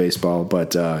 not for baseball,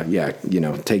 but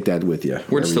take that with you.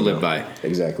 Words to live by.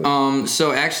 Exactly.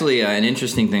 So actually, an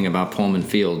interesting thing about Pullman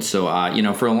Field. So,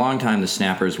 for a long time, the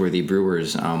Snappers were the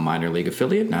Brewers' minor league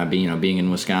affiliate, being in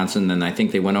Wisconsin. Then I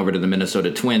think they went over to the Minnesota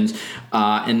Twins,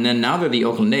 and then now they're the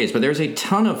Oakland A's. But there's a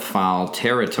ton of foul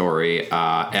territory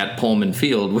at Pullman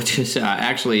Field, which is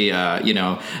actually,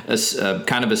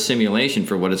 kind of a simulation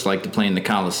for what it's like to play in the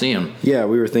Coliseum. Yeah,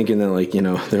 we were thinking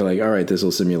that, they're like, all right, this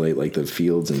will simulate like the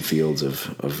fields and fields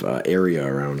of area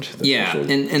around.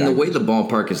 And the way the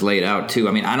ballpark is laid out too.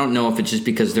 I mean, I don't know if it's just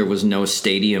because there was no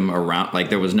stadium around, it.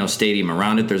 There's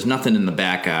nothing in the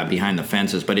back behind the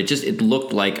fences, but it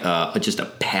looked like just a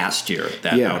pasture,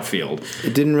 that outfield.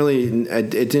 It didn't really. I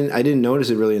didn't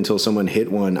notice it really until someone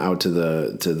hit one out to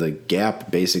the gap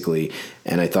basically,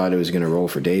 and I thought it was going to roll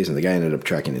for days, and the guy ended up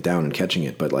tracking it down and catching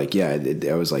it. But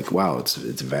I was like, wow, it's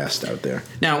vast out there.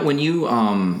 Now, when you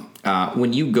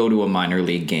go to a minor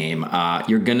league game,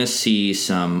 you're going to see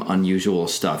some unusual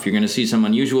stuff. You're going to see some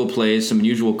unusual plays, some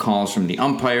unusual calls from the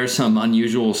umpire, some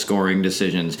unusual scoring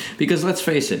decisions. Because let's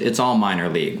face it, it's all minor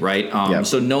league, right?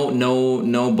 So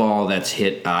no ball that's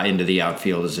hit into the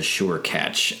outfield is a sure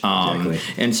catch. Exactly.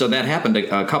 And so that happened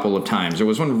a couple of times. There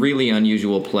was one really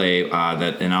unusual play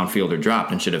that an outfielder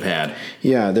dropped and should have had.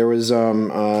 Yeah, there was.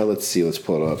 Let's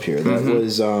pull it up here. That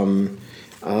was.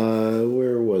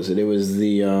 Where was it? It was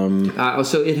the...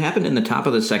 so it happened in the top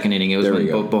of the second inning. It was when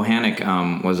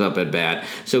Bohannock was up at bat.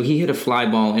 So he hit a fly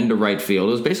ball into right field.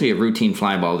 It was basically a routine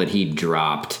fly ball that he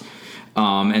dropped.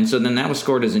 And so then that was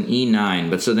scored as an E9.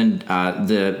 But so then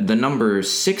the number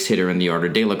 6 hitter in the order,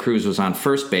 De La Cruz, was on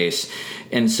first base.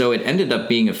 And so it ended up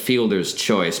being a fielder's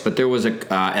choice. But there was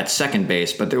at second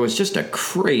base. But there was just a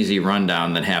crazy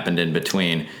rundown that happened in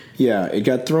between. Yeah, it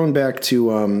got thrown back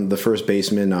to the first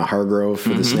baseman, Hargrove,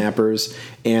 for the Snappers.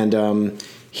 And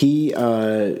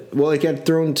it got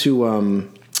thrown to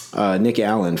Nick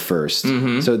Allen first.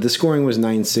 So the scoring was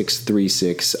 9-6,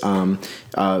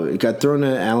 3-6. It got thrown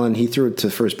to Allen. He threw it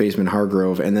to first baseman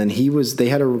Hargrove. And then they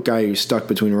had a guy who stuck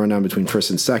between rundown between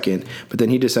first and second. But then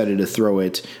he decided to throw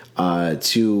it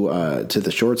to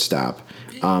the shortstop.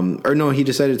 He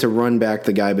decided to run back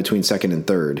the guy between second and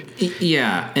third.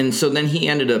 Yeah, and so then he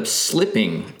ended up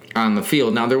slipping on the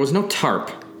field. Now, there was no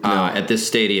tarp at this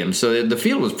stadium. So the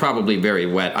field was probably very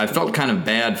wet. I felt kind of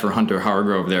bad for Hunter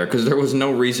Hargrove there because there was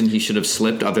no reason he should have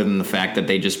slipped other than the fact that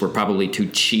they just were probably too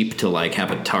cheap to like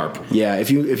have a tarp. Yeah,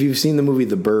 if you've seen the movie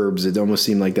The Burbs, it almost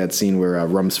seemed like that scene where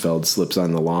Rumsfeld slips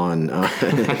on the lawn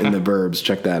in The Burbs.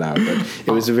 Check that out. But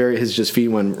it was his just feet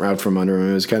went out from under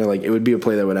him. It was kind of like, it would be a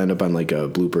play that would end up on like a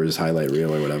bloopers highlight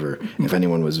reel or whatever if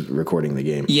anyone was recording the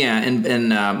game. Yeah, and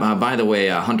by the way,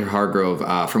 Hunter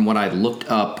Hargrove, from what I looked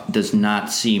up, does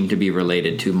not seem to be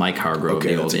related to Mike Hargrove,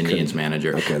 the old Indians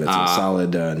manager. Okay, that's a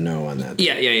solid no on that.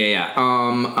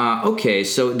 Yeah. Okay,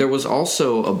 so there was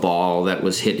also a ball that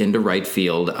was hit into right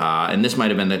field, and this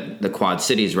might have been the Quad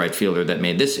Cities right fielder that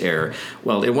made this error.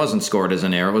 Well, it wasn't scored as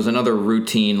an error. It was another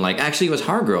routine, actually it was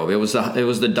Hargrove. It was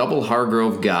the double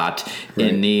Hargrove got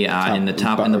in the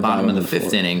bottom of the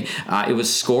fifth inning. It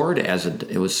was scored as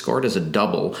a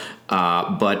double.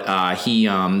 But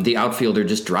the outfielder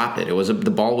just dropped it.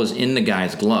 The ball was in the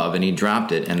guy's glove, and he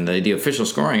dropped it. And the official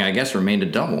scoring, I guess, remained a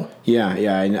double. Yeah.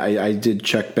 I did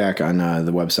check back on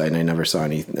the website, and I never saw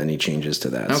any changes to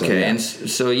that. Okay, so, yeah. And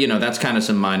so that's kind of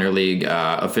some minor league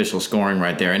official scoring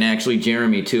right there. And actually,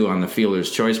 Jeremy too on the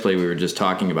fielder's choice play we were just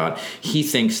talking about, he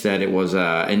thinks that it was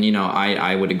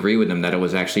I would agree with him that it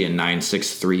was actually a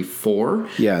 9-6-3-4.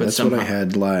 Yeah, that's what I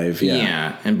had live.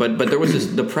 Yeah, and but there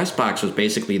was the press box was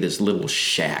basically this little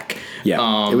shack. Yeah,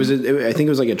 I think it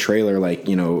was like a trailer,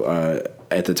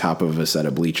 at the top of a set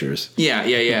of bleachers. Yeah.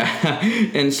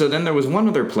 And so then there was one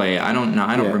other play. I don't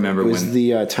remember when. It was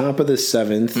the top of the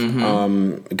seventh.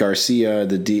 Mm-hmm. Garcia,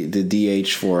 the DH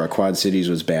for Quad Cities,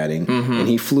 was batting, and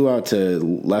he flew out to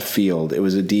left field. It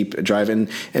was a deep drive, and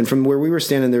from where we were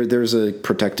standing there's a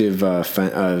protective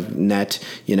net,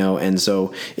 and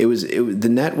so the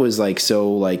net was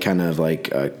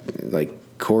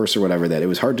course or whatever, that it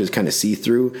was hard to kind of see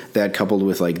through, that coupled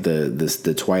with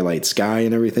the twilight sky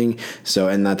and everything, so,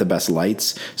 and not the best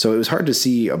lights, so it was hard to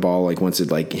see a ball once it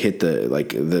hit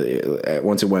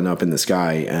once it went up in the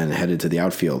sky and headed to the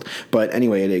outfield. But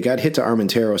anyway, it got hit to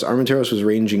Armenteros was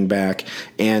ranging back,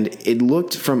 and it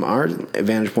looked from our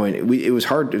vantage point, it was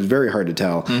very hard to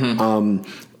tell.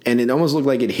 And it almost looked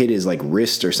like it hit his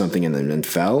wrist or something and then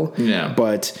fell. Yeah.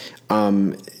 But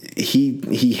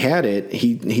he had it.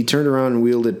 He turned around and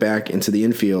wheeled it back into the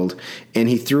infield, and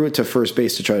he threw it to first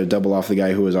base to try to double off the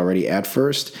guy who was already at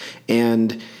first.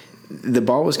 And the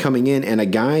ball was coming in, and a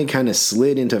guy kind of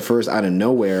slid into first out of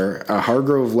nowhere.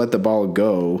 Hargrove let the ball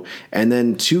go, and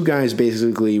then two guys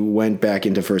basically went back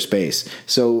into first base.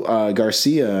 So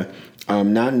Garcia,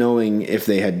 not knowing if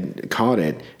they had caught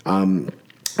it,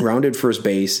 rounded first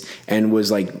base and was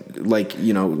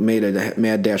made a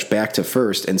mad dash back to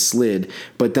first and slid,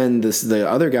 but then the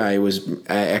other guy was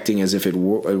acting as if it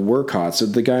were caught. So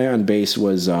the guy on base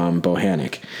was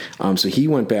Bohanec. So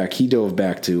he dove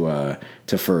back to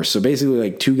first. So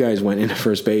basically, two guys went into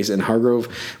first base, and Hargrove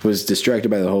was distracted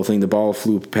by the whole thing. The ball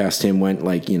flew past him, went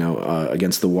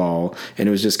against the wall, and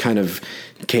it was just kind of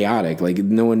chaotic.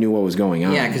 No one knew what was going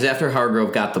on. Yeah, because after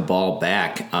Hargrove got the ball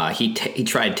back, he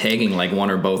tried tagging one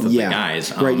or both of the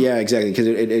guys. Right. Yeah, exactly. Because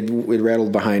it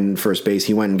rattled behind first base.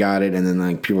 He went and got it, and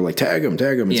then people were tag him.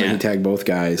 And so he tagged both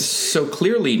guys. So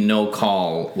clearly, no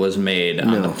call was made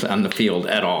on the field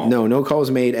at all. No call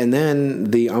was made, and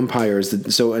then the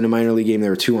umpires. So in a minor league game, there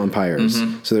were two umpires.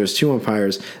 Mm-hmm. So there's two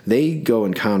umpires. They go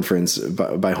in conference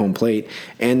by home plate,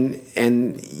 and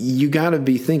you got to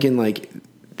be thinking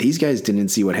these guys didn't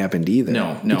see what happened either.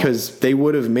 No. Because they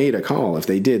would have made a call if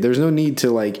they did. There's no need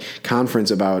to conference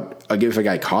about if a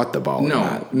guy caught the ball or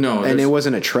not. No. And it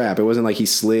wasn't a trap. It wasn't he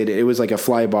slid. It was a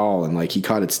fly ball, and he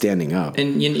caught it standing up.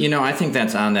 And I think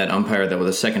that's on that umpire that was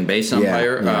a second base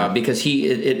umpire, because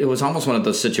it was almost one of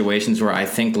those situations where I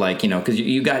think because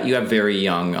you have very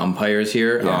young umpires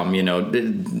here. Yeah.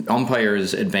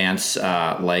 Umpires advance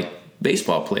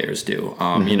baseball players do.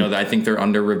 I think they're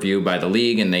under review by the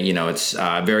league, and it's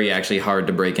very actually hard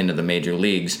to break into the major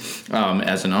leagues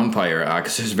as an umpire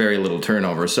because there's very little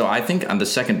turnover. So I think on the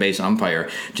second base umpire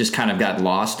just kind of got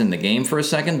lost in the game for a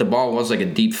second. The ball was a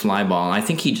deep fly ball, and I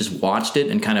think he just watched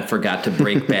it and kind of forgot to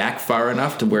break back far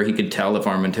enough to where he could tell if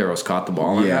Armenteros caught the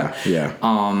ball or not. Yeah.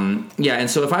 And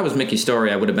so if I was Mickey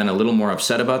Story, I would have been a little more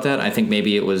upset about that. I think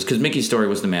maybe it was because Mickey Story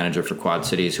was the manager for Quad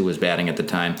Cities who was batting at the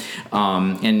time.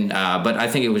 But I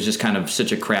think it was just kind of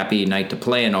such a crappy night to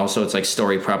play, and also it's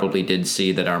Story probably did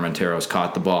see that Armenteros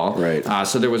caught the ball. Right.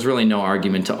 So there was really no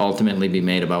argument to ultimately be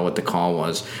made about what the call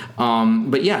was.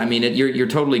 But yeah, you're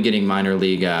totally getting minor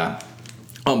league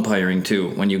umpiring too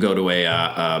when you go to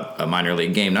a minor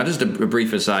league game. Now, just a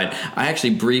brief aside, I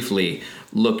actually briefly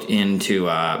looked into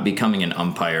becoming an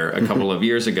umpire a couple of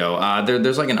years ago.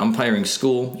 There's like an umpiring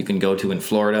school you can go to in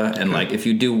Florida, and like if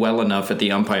you do well enough at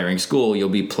the umpiring school, you'll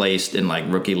be placed in like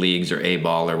rookie leagues or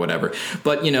A-ball or whatever.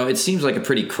 But it seems like a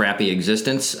pretty crappy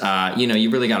existence. You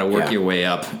really got to work your way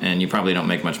up, and you probably don't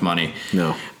make much money.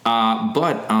 No.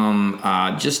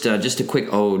 Just a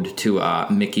quick ode to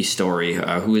Mickey Story,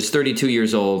 who is 32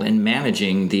 years old and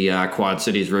managing the Quad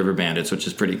Cities River Bandits, which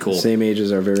is pretty cool. Same age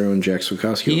as our very own Jack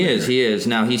Swakowski. He is.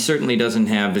 Now, he certainly doesn't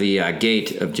have the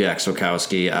gait of Jack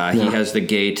Swakowski. He has the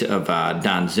gait of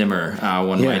Don Zimmer,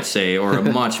 one might say, or a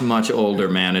much, much older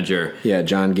manager. Yeah,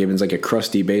 John Gibbons, like a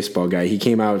crusty baseball guy. He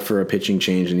came out for a pitching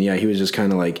change, and he was just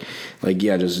kind of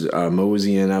just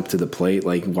moseying up to the plate,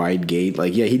 like wide gait.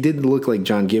 He did look like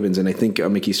John Gibbons, and I think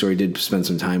Mickey Story did spend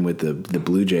some time with the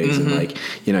Blue Jays, and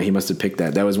he must have picked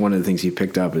that. That was one of the things he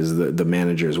picked up is the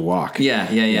manager's walk. Yeah.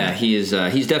 He is.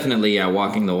 He's definitely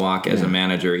walking the walk as a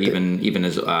manager, even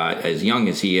as young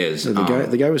as he is.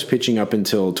 The guy was pitching up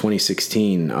until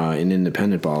 2016 in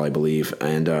independent ball, I believe,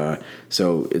 and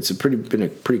so it's been a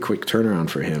pretty quick turnaround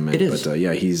for him. It is. But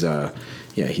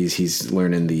he's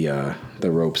learning the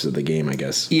ropes of the game, I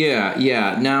guess.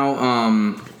 Yeah.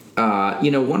 Now,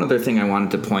 one other thing I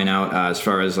wanted to point out as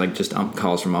far as like just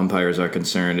calls from umpires are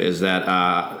concerned is that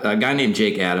a guy named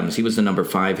Jake Adams, he was the number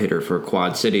 5 hitter for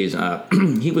Quad Cities.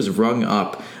 He was rung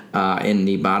up in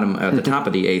the the top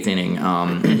of the 8th inning,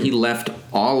 and he left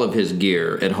all of his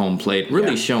gear at home plate,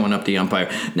 really showing up the umpire.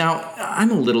 Now,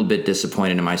 I'm a little bit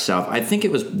disappointed in myself. I think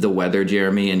it was the weather,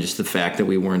 Jeremy, and just the fact that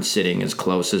we weren't sitting as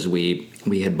close as we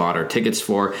had bought our tickets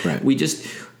for. Right.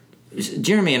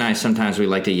 Jeremy and I sometimes we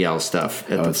like to yell stuff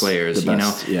at the players. The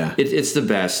best. It's the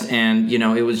best, and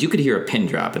it was you could hear a pin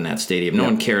drop in that stadium. No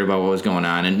one cared about what was going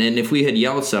on, and if we had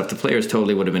yelled stuff, the players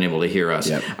totally would have been able to hear us.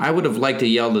 I would have liked to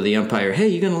yell to the umpire, "Hey,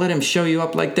 you gonna let him show you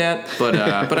up like that?" But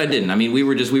but I didn't. I mean, we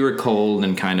were cold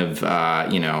and kind of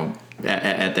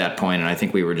at that point, and I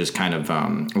think we were just kind of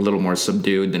a little more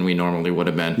subdued than we normally would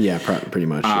have been. Yeah, pretty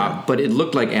much. But it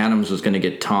looked like Adams was going to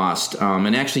get tossed,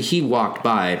 and actually he walked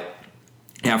by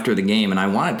after the game, and I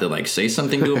wanted to like say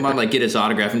something to him about get his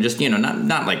autograph and just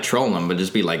not like troll him, but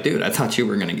just be like, dude, I thought you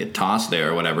were going to get tossed there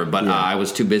or whatever, but I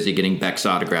was too busy getting Beck's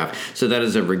autograph. So that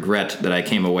is a regret that I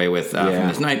came away with from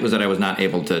this night, was that I was not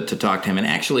able to talk to him. And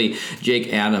actually,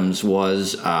 Jake Adams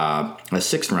was a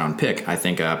 6th round pick, I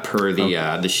think, per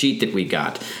the sheet that we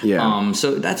got.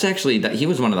 So that's actually he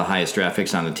was one of the highest draft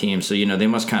picks on the team. So they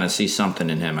must kind of see something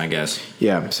in him, I guess.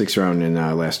 Yeah, 6th round in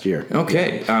last year.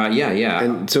 Okay. Yeah.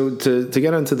 And so to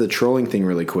get onto the trolling thing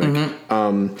really quick,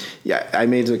 I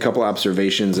made a couple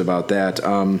observations about that.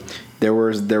 There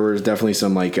was definitely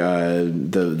some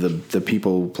the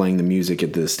people playing the music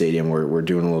at the stadium were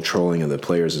doing a little trolling of the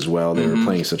players as well. They were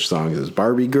playing such songs as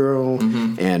Barbie Girl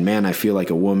and Man, I Feel Like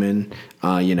a Woman.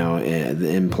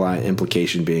 The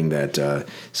implication being that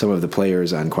some of the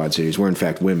players on Quad Cities were in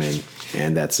fact women,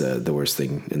 and that's the worst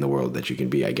thing in the world that you can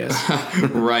be, I guess.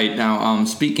 Right. Now,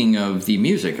 speaking of the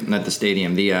music at the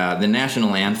stadium, the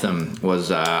national anthem was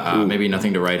maybe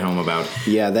nothing to write home about.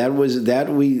 Yeah,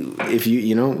 if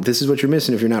this is what you're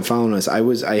missing if you're not following us.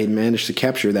 I had managed to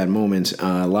capture that moment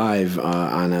live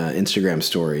on an Instagram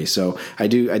story, so I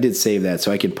did save that,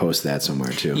 so I could post that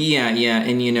somewhere too. Yeah,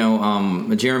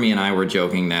 and Jeremy and I were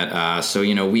joking that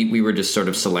we were just sort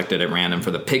of selected at random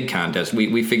for the pig contest.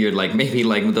 We figured maybe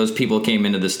those people came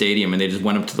into the stadium and they just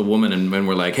went up to the woman and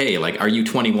were like, hey, are you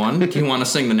 21? Do you want to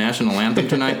sing the national anthem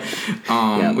tonight?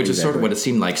 Which is sort of what it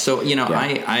seemed like. So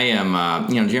I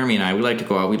am Jeremy and I, we like to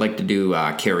go out, we like to do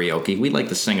karaoke, we like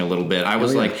to sing a little bit. I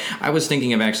was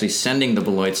thinking of actually sending the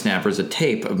Beloit Snappers a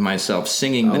tape of myself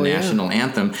singing the national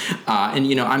anthem,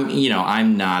 and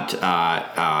I'm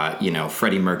not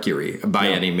Freddie Mercury by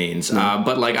any means,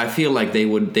 but I feel like they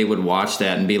would watch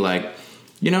that and be like,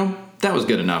 that was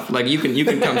good enough. You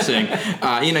can come sing.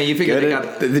 You figure they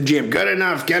got the gym. Good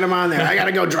enough. Get them on there. I got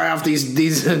to go dry off these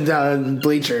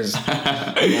bleachers.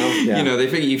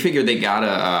 You figure they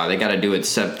gotta do it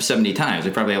 70 times.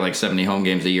 They probably have 70 home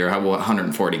games a year.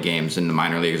 140 games in the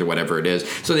minor leagues or whatever it is.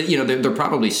 So that they're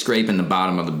probably scraping the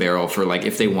bottom of the barrel for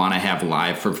if they want to have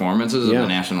live performances of the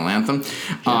national anthem.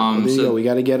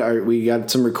 We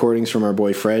got some recordings from our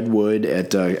boy Fred Wood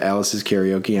at Alice's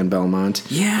Karaoke on Belmont.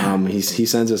 Yeah. He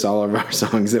sends us all of our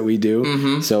songs that we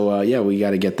do. So we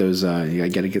got to get those. You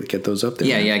got to get those up there.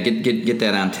 Yeah. Get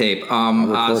that on tape.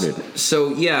 Recorded.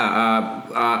 So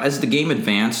as the game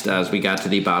advanced, as we got to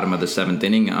the bottom of the seventh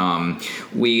inning,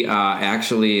 we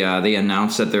they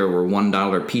announced that there were $1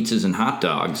 pizzas and hot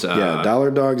dogs.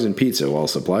 $1 dogs and pizza while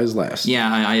supplies last.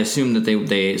 Yeah, I assume that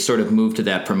they sort of moved to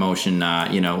that promotion,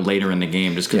 later in the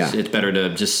game, just because it's better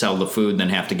to just sell the food than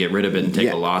have to get rid of it and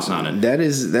take a loss on it.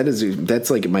 That's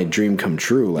like my dream come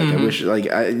true. Like I wish,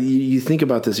 you think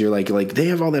about this, you're like they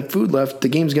have all that food left. The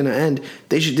game's gonna end.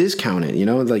 They should discount it.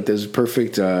 Like there's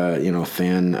perfect,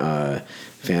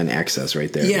 fan access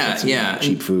right there. Yeah.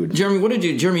 Cheap food.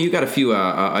 Jeremy, you got a few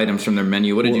items from their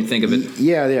menu. What did you think of it?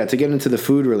 Yeah. To get into the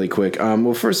food really quick.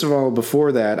 Well, first of all,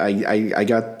 before that, I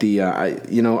got the,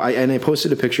 I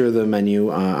posted a picture of the menu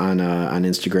on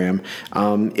Instagram.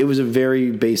 It was a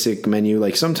very basic menu.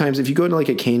 Like sometimes if you go to like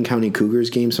a Kane County Cougars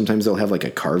game, sometimes they'll have like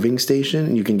a carving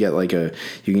station. You can get like a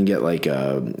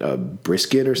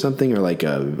brisket or something, or like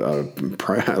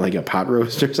a pot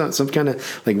roast or something, some kind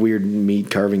of like weird meat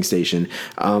carving station.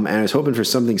 And I was hoping for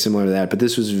something similar to that, but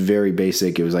this was very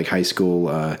basic. It was like high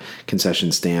school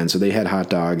concession stand. So they had hot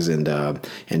dogs and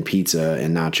pizza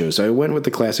and nachos. So I went with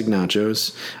the classic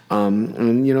nachos.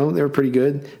 And they were pretty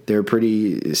good. They were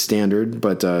pretty standard,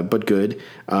 but good.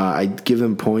 I give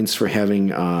them points for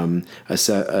having a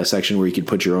section where you could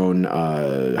put your own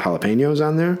jalapenos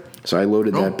on there. So I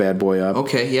loaded that bad boy up.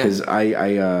 Okay, yeah. Because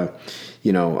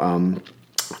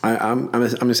I'm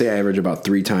gonna say I average about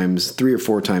 3 or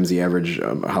 4 times the average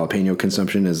jalapeno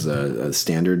consumption as a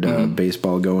standard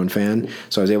baseball going fan.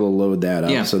 So I was able to load that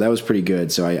up. Yeah. So that was pretty good.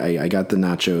 So I got the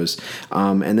nachos,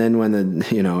 and then when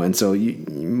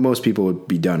most people would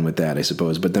be done with that, I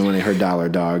suppose. But then when I heard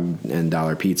 $1 dog and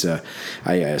 $1 pizza,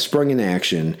 I sprung into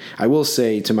action. I will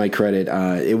say, to my credit,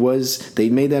 they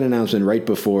made that announcement right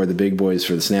before the big boys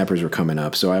for the Snappers were coming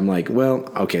up. So I'm like,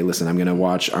 well, okay, listen, I'm gonna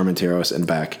watch Armenteros and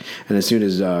Beck, and as soon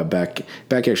as Beck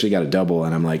actually got a double,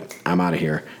 and I'm like, I'm out of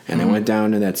here. And I went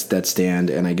down to that stand,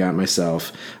 and I got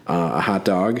myself a hot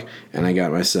dog, and I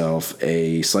got myself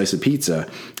a slice of pizza.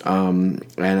 And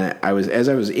I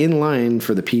was in line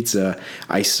for the pizza,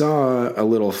 I saw a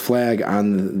little flag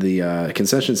on the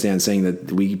concession stand saying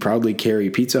that we proudly carry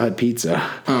Pizza Hut pizza.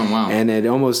 Oh wow! And it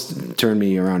almost turned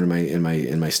me around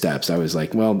in my steps. I was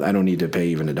like, well, I don't need to pay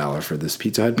even $1 for this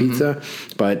Pizza Hut pizza.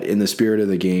 But in the spirit of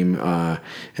the game,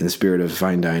 in the spirit of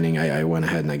fine dining, I went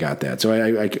ahead and I got that. So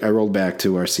I rolled back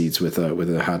to our seats with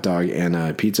a hot dog and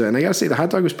a pizza, and I gotta say the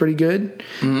hot dog was pretty good.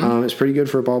 It's pretty good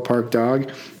for a ballpark dog,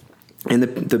 and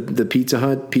the Pizza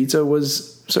Hut pizza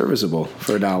was serviceable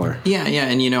for $1. Yeah,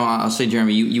 and I'll say,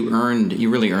 Jeremy, you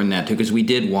really earned that too, because we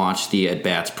did watch the at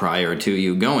bats prior to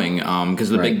you going, because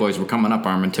the big boys were coming up,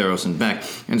 Armenteros and Beck,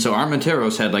 and so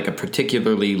Armenteros had like a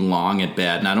particularly long at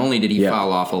bat. Not only did he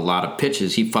foul off a lot of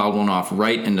pitches, he fouled one off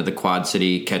right into the Quad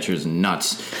City catcher's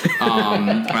nuts,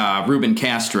 Ruben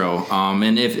Castro.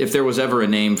 And if there was ever a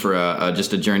name for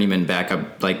just a journeyman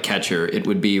backup like catcher, it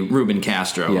would be Ruben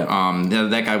Castro. Yep.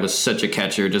 That guy was such a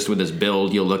catcher, just with his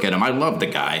build. You'll look at him. I love the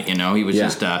guy. He was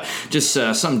just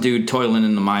some dude toiling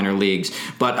in the minor leagues.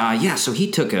 But so he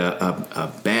took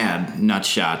a bad nut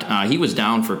shot. He was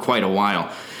down for quite a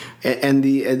while. And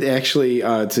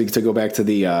to go back to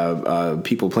the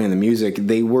people playing the music,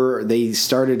 they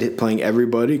started playing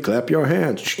 "Everybody Clap Your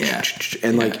Hands,"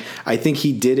 and I think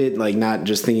he did it like not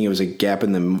just thinking it was a gap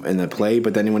in the play,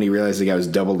 but then when he realized the guy was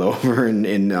doubled over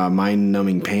in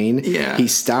mind-numbing pain, he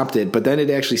stopped it. But then it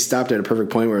actually stopped at a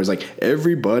perfect point where it was like,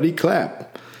 "Everybody clap."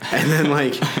 And then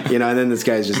and then this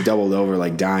guy's just doubled over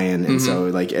like dying, and so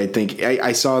I think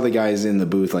I saw the guys in the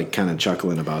booth like kind of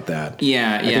chuckling about that.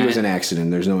 I think it was an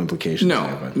accident. There's no implication.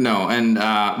 No, and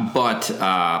but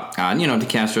to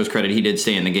Castro's credit, he did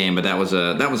stay in the game, but that was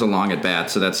a long at bat,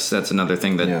 so that's another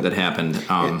thing that happened.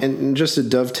 And just to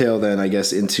dovetail then, I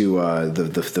guess, into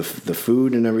the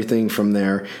food and everything from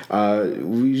there,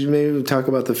 we maybe talk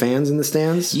about the fans in the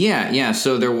stands. Yeah.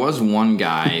 So there was one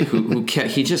guy who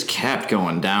he just kept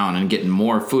going down and getting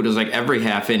more food. It was like every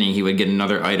half inning he would get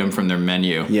another item from their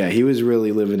menu. Yeah, he was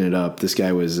really living it up. This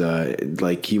guy was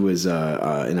he was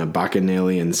in a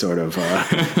bacchanalian sort of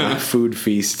food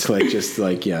feast,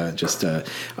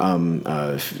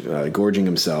 gorging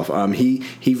himself.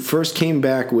 He first came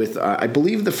back with I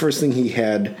believe the first thing he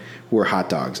had were hot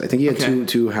dogs. I think he had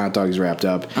two hot dogs wrapped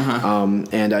up,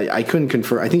 and I couldn't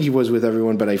confirm. I think he was with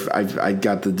everyone, but I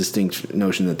got the distinct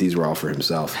notion that these were all for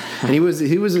himself. And he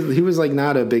was like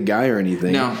not a big guy or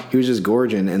anything. No. He was just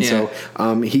gorging. And so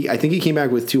I think he came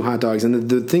back with 2 hot dogs. And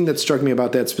the thing that struck me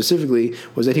about that specifically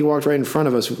was that he walked right in front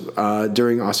of us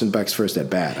during Austin Beck's first at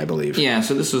bat, I believe. Yeah,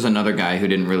 so this was another guy who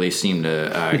didn't really seem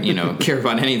to, care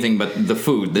about anything but the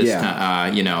food this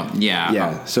time,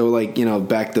 Yeah. So, like,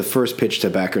 back the first pitch to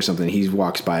Beck or something, he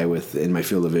walks by in my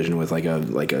field of vision with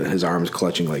his arms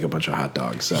clutching like a bunch of hot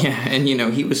dogs. So. Yeah, and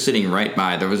he was sitting right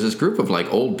by. There was this group of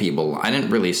like old people. I didn't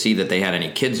really see that they had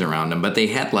any kids around them, but they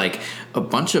had like a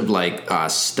bunch of like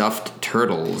stuffed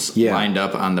turtles lined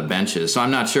up on the benches. So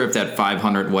I'm not sure if that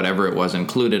 500 whatever it was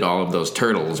included all of those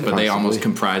turtles, but Possibly. They almost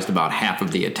comprised about half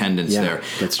of the attendance there.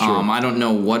 That's true. I don't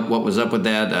know what was up with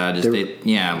that.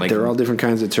 They're all different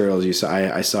kinds of turtles.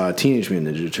 I saw a Teenage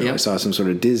Mutant Ninja Turtle. Yep. I saw some sort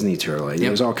of Disney turtle.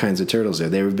 There was all kinds of turtles there.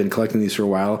 They've been collecting these for a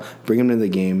while. Bring them to the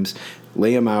games.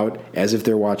 Lay them out as if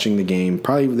they're watching the game.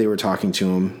 Probably they were talking to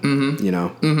him,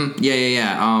 Mm-hmm.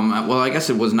 Yeah. Well, I guess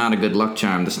it was not a good luck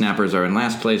charm. The Snappers are in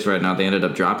last place right now. They ended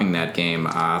up dropping that game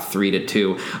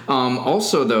 3-2.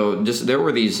 Also, though, just there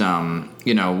were these,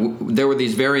 there were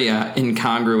these very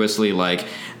incongruously like.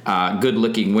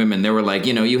 Good-looking women. They were like,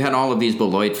 you had all of these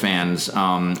Beloit fans,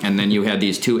 and then you had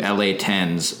these 2 LA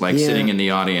 10s sitting in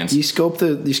the audience. You scope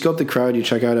the crowd. You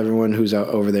check out everyone who's out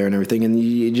over there and everything, and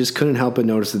you just couldn't help but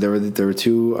notice that there were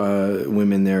 2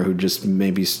 women there who just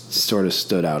maybe sort of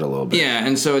stood out a little bit. Yeah,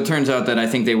 and so it turns out that I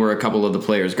think they were a couple of the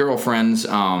players' girlfriends.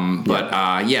 Then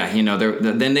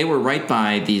they were right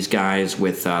by these guys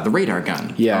with the radar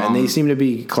gun. Yeah, and they seemed to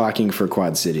be clocking for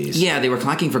Quad Cities. Yeah, they were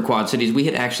clocking for Quad Cities. We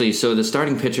had actually the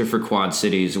starting pitcher for Quad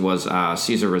Cities was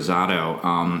Cesar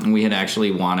Rosado. We had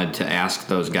actually wanted to ask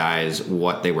those guys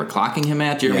what they were clocking him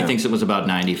at. Jeremy thinks it was about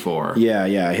 94. Yeah.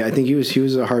 I think he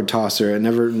was a hard tosser.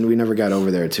 We never got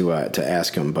over there to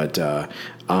ask him, but it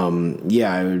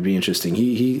would be interesting.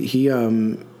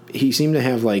 He seemed to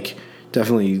have like.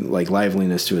 Definitely like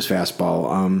liveliness to his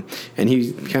fastball, and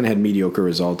he kind of had mediocre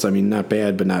results. I mean, not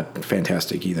bad, but not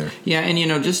fantastic either. Yeah, and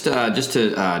just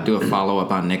to do a follow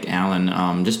up on Nick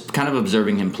Allen, just kind of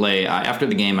observing him play. After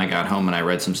the game, I got home and I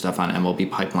read some stuff on MLB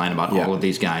Pipeline about all of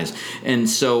these guys, and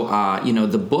so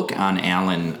the book on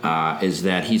Allen is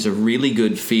that he's a really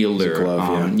good fielder. He's a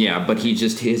glove, but he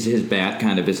just his bat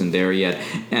kind of isn't there yet,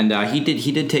 and he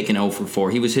did take an 0 for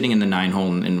 4. He was hitting in the 9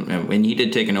 hole, and he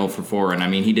did take an 0 for 4, and I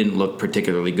mean he didn't look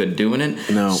particularly good doing it.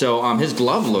 No. So his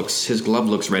glove looks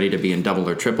ready to be in Double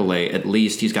or Triple A at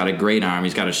least. He's got a great arm.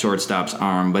 He's got a shortstop's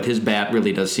arm, but his bat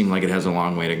really does seem like it has a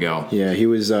long way to go. Yeah, he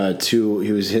was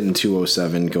hitting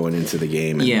 207 going into the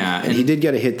game. And he did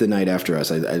get a hit the night after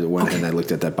us. I went and I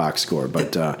looked at that box score,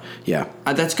 but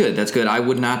that's good. That's good. I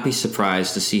would not be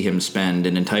surprised to see him spend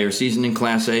an entire season in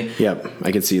Class A. Yep,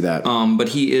 I could see that. But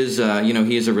he is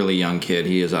he is a really young kid.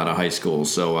 He is out of high school,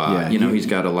 so he's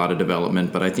got a lot of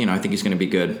development. But I think he's going to be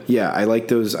good. Yeah, I like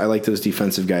those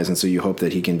defensive guys, and so you hope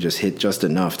that he can just hit just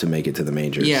enough to make it to the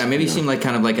majors. Yeah, maybe seem like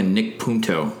kind of like a Nick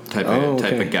Punto type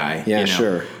of guy. Yeah,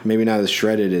 sure. Maybe not as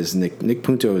shredded as Nick. Nick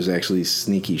Punto is actually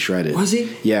sneaky shredded. Was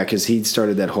he? Yeah, because he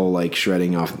started that whole like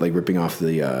shredding off, like ripping off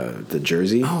the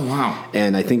jersey. Oh wow!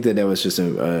 And I think that was just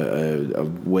a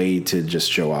way to just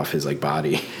show off his like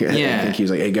body. I think he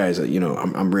was like, "Hey guys,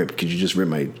 I'm ripped. Could you just rip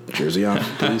my jersey off,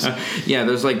 please?" Yeah,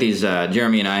 there's like these.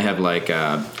 Jeremy and I have like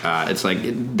it's like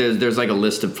there's like a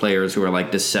list of players who are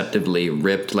like deceptively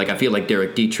ripped. Like I feel like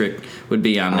Derek Dietrich would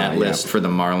be on that list for the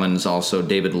Marlins. Also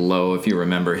David Lowe, if you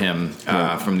remember him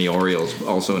from the Orioles,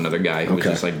 also another guy who was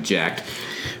just like jacked.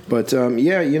 But the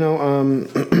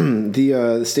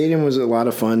stadium was a lot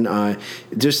of fun.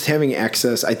 Just having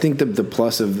access, I think the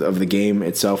plus of the game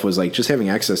itself was like just having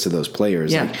access to those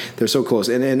players. Yeah. Like, they're so close.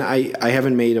 And I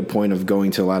haven't made a point of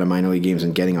going to a lot of minor league games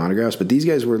and getting autographs, but these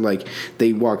guys were like,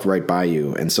 they walked right by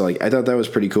you. And so like I thought that was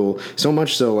pretty cool. So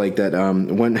much so like that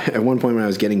at one point when I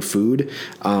was getting food,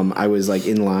 I was like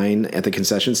in line at the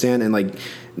concession stand, and like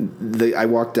I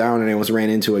walked down and I almost ran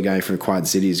into a guy for Quad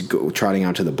Cities trotting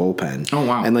out to the bullpen. Oh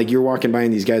wow. And like you're walking by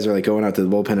and these guys are like going out to the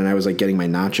bullpen, and I was like getting my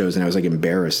nachos and I was like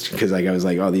embarrassed because like I was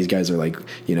like, oh, these guys are like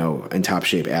in top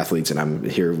shape athletes, and I'm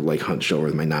here like hunched over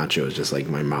with my nachos, just like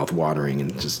my mouth watering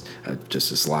and just a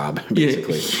slob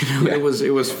basically. Yeah.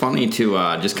 It was funny to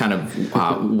just kind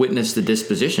of witness the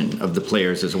disposition of the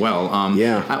players as well.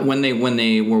 When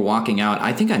they were walking out,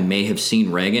 I think I may have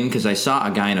seen Reagan because I saw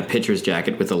a guy in a pitcher's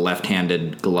jacket with a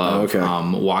left-handed glove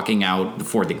walking out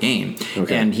before the game,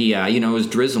 and he was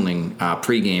drizzling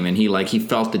pregame, and he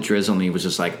felt the drizzle, and he was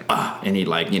just like, and he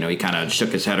he kind of shook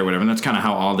his head or whatever. And that's kind of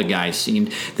how all the guys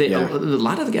seemed. A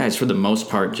lot of the guys, for the most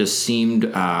part, just seemed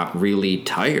really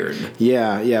tired.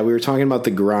 Yeah. We were talking about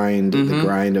the grind,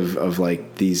 of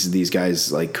like these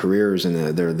guys' like careers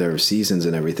and their seasons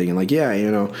and everything.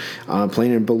 And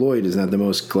playing in Beloit is not the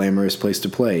most glamorous place to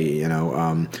play.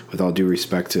 With all due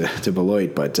respect to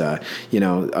Beloit, but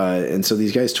and so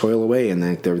these guys toil away, and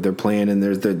they're playing, and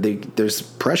there's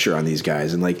pressure on these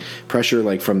guys, and like pressure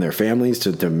like from their families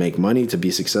to make money, to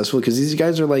be successful, because these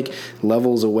guys are like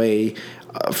levels away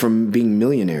from being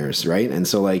millionaires, right? And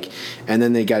so and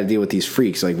then they got to deal with these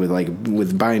freaks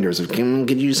with binders of,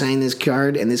 could you sign this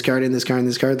card and this card and this card and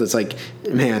this card? That's like,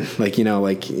 man,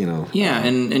 yeah,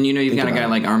 and you've got a guy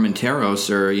like Armenteros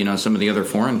or some of the other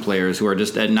foreign players who are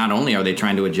just, not only are they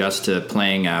trying to adjust to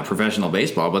playing professional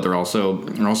baseball, but they're also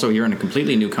here in a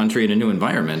completely new country and a new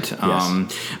environment.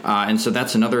 Yes. And so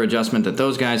that's another adjustment that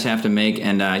those guys have to make.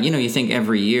 And you think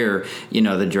every year,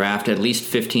 the draft, at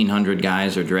least 1,500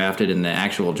 guys are drafted in the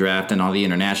actual draft, and all the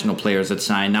international players that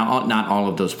sign. Now, not all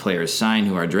of those players sign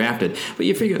who are drafted, but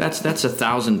you figure that's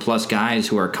 1,000 plus guys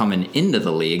who are coming into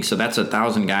the league. So that's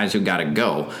 1,000 guys who got to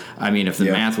go. I mean, if the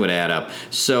math would add up.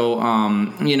 So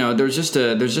there's just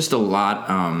a lot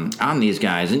on these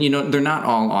guys, and they're not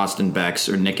all Austin Becks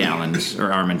or Nick Allens or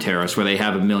Armenteros where they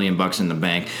have $1 million in the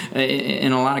bank.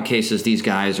 In a lot of cases, these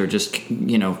guys are just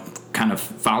kind of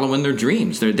following their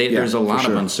dreams. There's a lot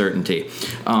of uncertainty.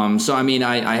 So I mean,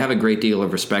 I have a great deal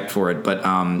of respect for it. But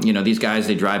these guys,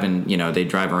 they drive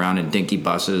around in dinky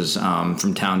buses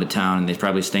from town to town, and they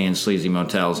probably stay in sleazy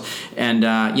motels. And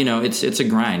it's a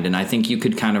grind. And I think you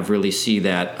could kind of really see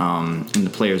that in the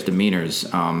players'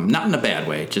 demeanors, not in a bad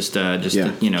way, just a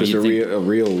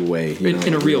real way.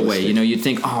 In a real way, you'd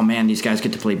think, oh man, these guys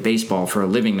get to play baseball for a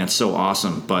living. That's so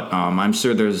awesome. But I'm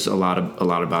sure there's a lot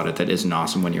about it that isn't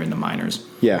awesome when you're in the minors.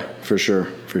 Yeah, for sure.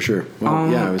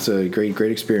 Well, it was a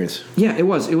great experience. Yeah, it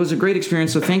was a great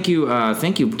experience. So thank you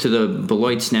to the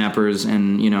Beloit Snappers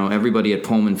and everybody at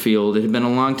Pullman Field. It had been a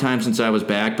long time since I was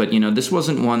back, but this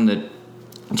wasn't one that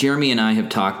Jeremy and I have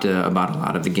talked about a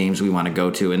lot of the games we want to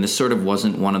go to, and this sort of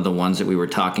wasn't one of the ones that we were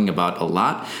talking about a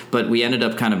lot, but we ended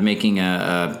up kind of making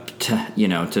to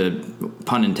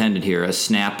pun intended here, a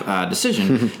snap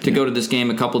decision to go to this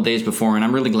game a couple days before, and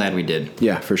I'm really glad we did.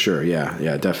 Yeah, for sure.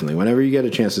 Yeah, definitely. Whenever you get a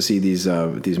chance to see these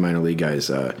minor league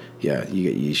guys,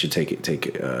 you should take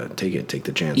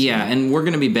the chance. Yeah, and we're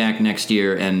going to be back next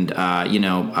year, and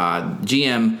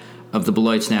GM of the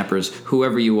Beloit Snappers,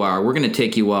 whoever you are, we're going to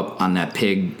take you up on that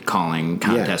pig calling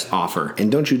contest offer. And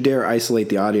don't you dare isolate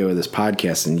the audio of this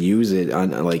podcast and use it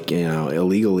on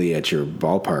illegally at your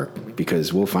ballpark,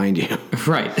 because we'll find you.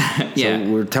 Right. Yeah.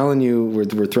 So we're telling you,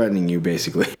 we're threatening you,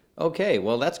 basically. Okay,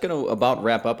 well, that's going to about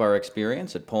wrap up our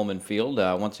experience at Pullman Field.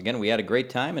 Once again, we had a great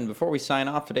time, and before we sign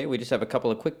off today, we just have a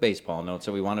couple of quick baseball notes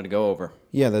that we wanted to go over.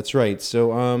 Yeah, that's right.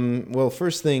 So,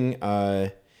 first thing,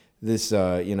 this,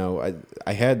 I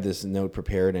had this note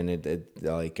prepared, and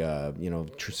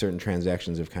certain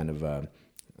transactions have kind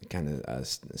of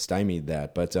stymied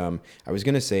that. But I was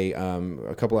going to say,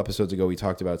 a couple episodes ago, we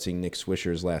talked about seeing Nick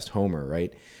Swisher's last homer,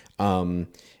 right?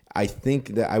 I think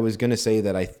that I was going to say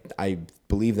that I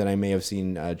believe that I may have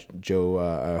seen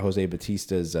Jose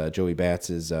Batista's, Joey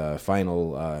Bats's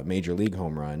final major league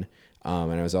home run,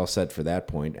 and I was all set for that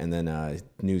point. And then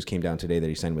news came down today that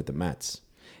he signed with the Mets.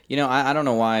 I don't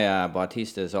know why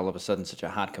Bautista is all of a sudden such a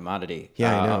hot commodity.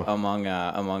 Yeah, I know.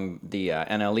 Among the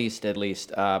NL East, at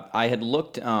least. I had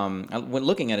looked, when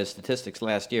looking at his statistics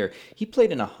last year, he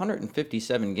played in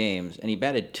 157 games, and he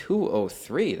batted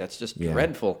 .203. That's just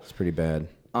dreadful. It's pretty bad.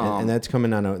 And that's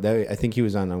coming on I think he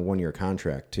was on a 1-year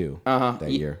contract too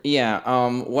that year. Yeah.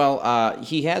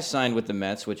 He has signed with the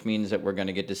Mets, which means that we're going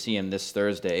to get to see him this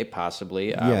Thursday,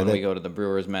 possibly, when we go to the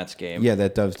Brewers-Mets game. Yeah,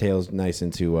 that dovetails nice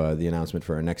into the announcement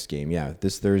for our next game. Yeah,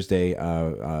 this Thursday,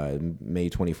 May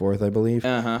 24th, I believe,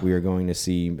 we are going to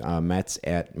see Mets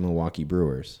at Milwaukee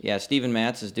Brewers. Yeah, Steven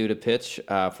Matz is due to pitch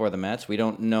for the Mets. We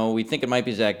don't know. We think it might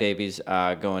be Zach Davies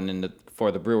going into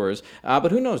for the Brewers.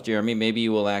 But who knows, Jeremy? Maybe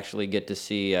you will actually get to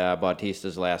see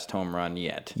Bautista's last home run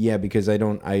yet. Yeah, because I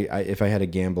if I had a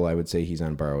gamble, I would say he's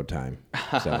on borrowed time.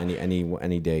 So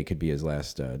any day could be his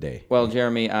last day. Well,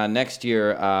 Jeremy, next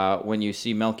year when you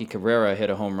see Melky Cabrera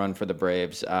hit a home run for the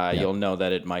Braves, you'll know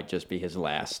that it might just be his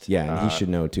last. Yeah, and he should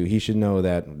know too. He should know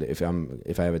that if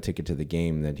I have a ticket to the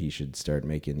game, that he should start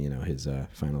making his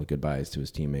final goodbyes to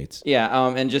his teammates. Yeah,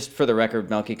 and just for the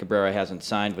record, Melky Cabrera hasn't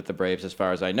signed with the Braves as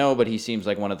far as I know, but he seems seems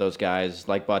like one of those guys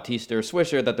like Bautista or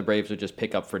Swisher that the Braves would just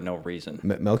pick up for no reason.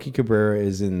 Melky Cabrera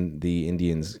is in the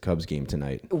Indians-Cubs game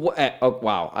tonight. Oh,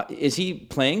 wow. Is he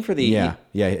playing for the...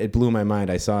 Yeah, it blew my mind.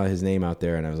 I saw his name out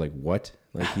there, and I was like, what?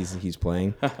 Like, he's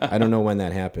playing? I don't know when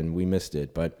that happened. We missed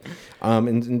it. But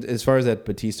and as far as that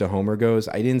Bautista homer goes,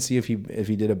 I didn't see if he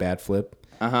did a bat flip.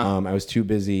 I was too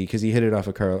busy because he hit it off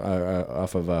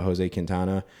of Jose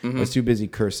Quintana. I was too busy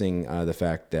cursing the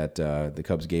fact that the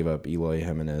Cubs gave up Eloy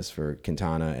Jimenez for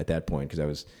Quintana at that point because I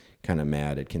was kind of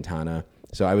mad at Quintana.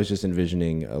 So I was just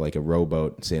envisioning like a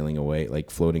rowboat sailing away, like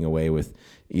floating away with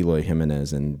Eloy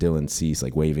Jimenez and Dylan Cease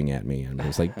like waving at me, and I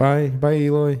was like, bye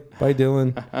Eloy, bye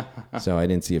Dylan. So I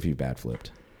didn't see if he bat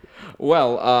flipped.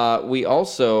 Well, we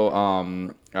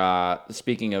also,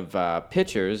 speaking of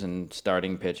pitchers and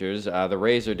starting pitchers, the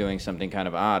Rays are doing something kind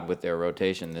of odd with their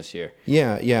rotation this year.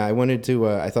 Yeah. I wanted to.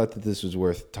 I thought that this was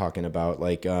worth talking about.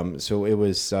 Like, so it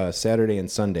was Saturday and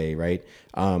Sunday, right?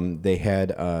 They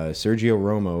had Sergio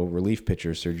Romo, relief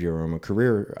pitcher Sergio Romo,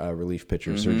 career relief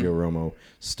pitcher Sergio Romo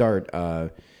start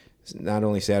not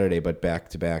only Saturday but back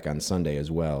to back on Sunday as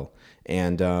well.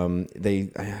 And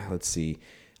let's see.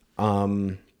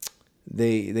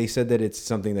 They said that it's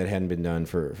something that hadn't been done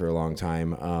for a long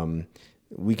time.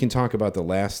 We can talk about the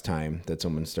last time that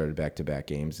someone started back-to-back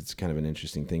games. It's kind of an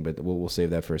interesting thing, but we'll save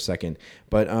that for a second.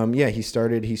 But he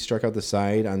struck out the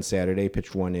side on Saturday,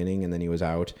 pitched 1 inning, and then he was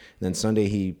out. And then Sunday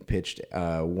he pitched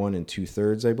 1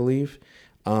 2/3, I believe.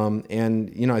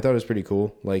 And I thought it was pretty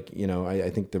cool. Like, I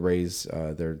think the Rays,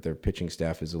 their pitching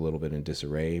staff is a little bit in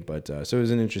disarray, but so it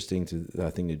was an interesting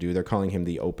thing to do. They're calling him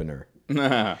the opener.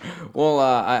 Well,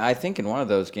 I think in one of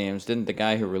those games, didn't the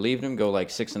guy who relieved him go like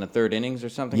 6 1/3 innings or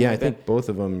something? Yeah, like I think both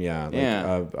of them. Yeah,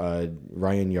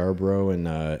 Ryan Yarbrough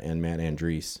and Matt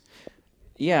Andriese.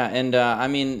 Yeah, and I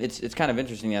mean it's kind of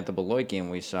interesting at the Beloit game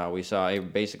we saw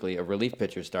basically a relief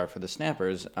pitcher start for the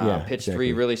Snappers, pitched exactly.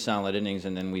 3 really solid innings,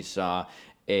 and then we saw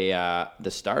the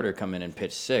starter come in and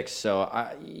pitch 6. So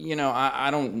I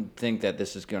don't think that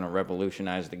this is going to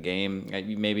revolutionize the game.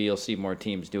 Maybe you'll see more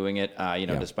teams doing it.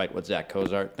 Despite what Zach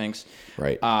Cozart thinks.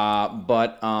 Right.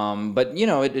 But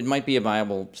it might be a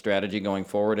viable strategy going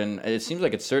forward, and it seems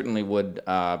like it certainly would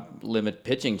limit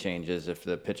pitching changes if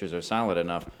the pitchers are solid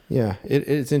enough. Yeah,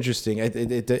 it's interesting.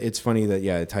 It's funny that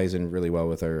it ties in really well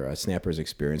with our Snappers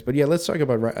experience. But let's talk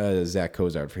about Zach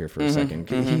Cozart here for a second.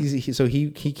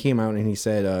 He came out and he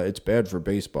said it's bad for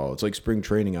baseball. It's like spring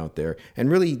training out there. And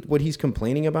really, what he's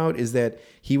complaining about is that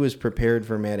he was prepared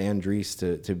for Matt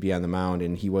Andriese to be on the mound,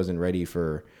 and he wasn't ready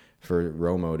for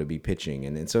Romo to be pitching,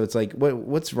 and so it's like,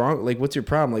 what's wrong? Like, what's your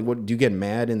problem? Like, what do you get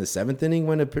mad in the 7th inning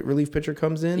when a relief pitcher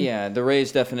comes in? Yeah, the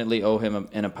Rays definitely owe him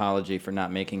an apology for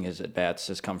not making his at bats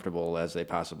as comfortable as they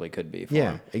possibly could be. For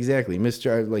him. Exactly,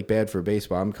 Mr. Bad for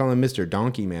baseball. I'm calling him Mr.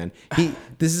 Donkey Man.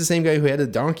 This is the same guy who had a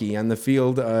donkey on the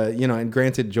field. And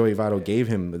granted, Joey Votto gave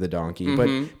him the donkey,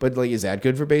 but like, is that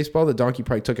good for baseball? The donkey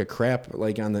probably took a crap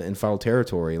like in foul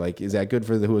territory. Like, is that good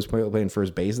for who was playing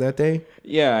first base that day?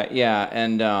 Yeah,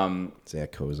 and.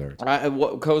 Zach Cozart.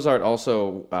 Cozart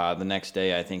also, the next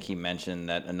day, I think he mentioned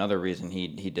that another reason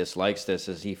he dislikes this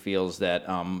is he feels that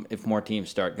if more teams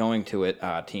start going to it,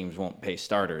 teams won't pay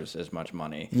starters as much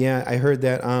money. Yeah, I heard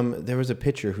that. There was a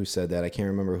pitcher who said that. I can't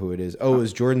remember who it is. Oh, it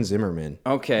was Jordan Zimmerman.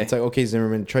 Okay. It's like, okay,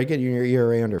 Zimmerman, try getting your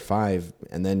ERA under 5,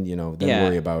 and then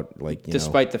worry about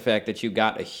Despite the fact that you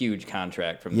got a huge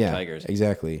contract from the Tigers.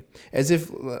 Exactly. As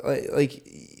if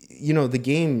the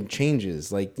game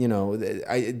changes.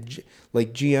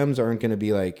 GMs aren't going to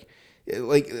be like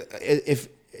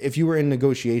if you were in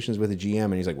negotiations with a GM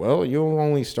and he's like, well, you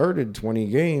only started 20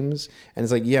 games, and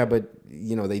it's like, yeah, but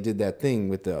they did that thing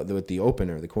with the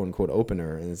opener, the quote unquote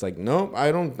opener, and it's like, no,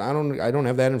 I don't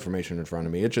have that information in front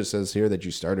of me. It just says here that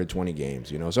you started 20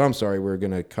 games, so I'm sorry, we're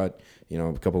going to cut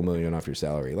a couple million off your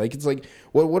salary. Like, it's like,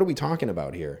 what are we talking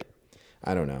about here?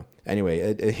 I don't know.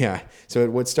 Anyway, so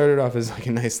what started off as like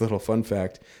a nice little fun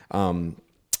fact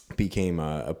became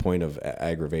a point of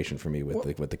aggravation for me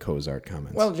with the Cozart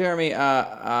comments. Well, Jeremy,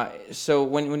 so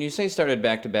when you say started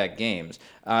back-to-back games,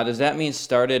 does that mean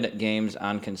started games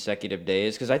on consecutive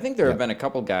days? Because I think there have been a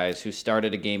couple guys who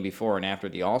started a game before and after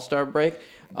the All-Star break,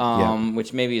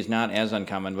 which maybe is not as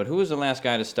uncommon. But who was the last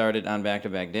guy to start it on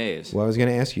back-to-back days? Well, I was going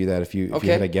to ask you that if you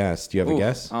had a guess. Do you have a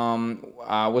guess?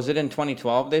 Was it in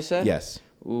 2012, they said? Yes.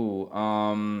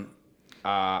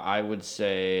 I would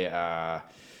say...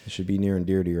 it should be near and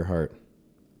dear to your heart.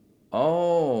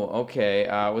 Oh, okay.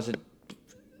 Was it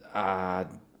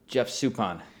Jeff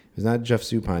Suppan? It was not Jeff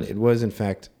Suppan. It was, in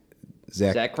fact,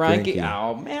 Zach Greinke.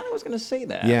 Oh man, I was going to say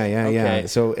that. Yeah.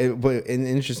 So, and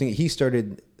interesting, he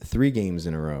started 3 games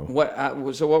in a row.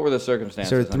 So what were the circumstances?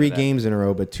 Started 3 games in a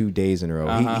row, but 2 days in a row.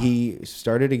 Uh-huh. He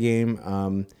started a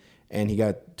game, and he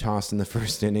got tossed in the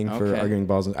first inning for arguing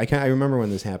balls. I remember when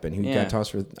this happened. He got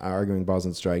tossed for arguing balls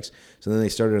and strikes. So then they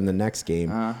started in the next game,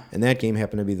 and that game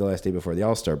happened to be the last day before the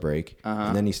All-Star break.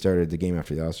 And then he started the game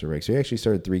after the All-Star break. So he actually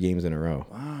started 3 games in a row.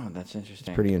 Wow, that's interesting.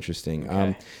 It's pretty interesting.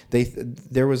 Okay.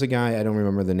 There was a guy, I don't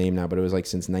remember the name now, but it was like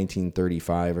since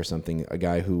 1935 or something, a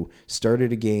guy who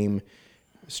started a game,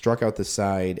 struck out the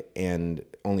side, and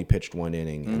only pitched 1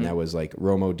 inning, and that was like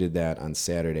Romo did that on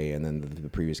Saturday, and then the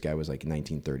previous guy was like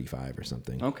 1935 or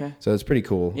something. Okay, so it's pretty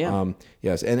cool. Yeah.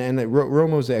 Yes, and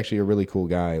Romo's actually a really cool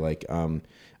guy. Like,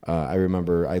 I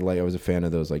remember I was a fan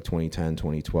of those like 2010,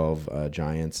 2012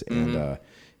 Giants, and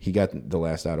he got the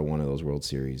last out of one of those World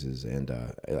Series, and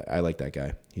I like that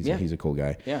guy. He's a cool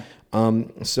guy. Yeah.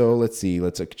 So let's see.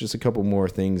 Just a couple more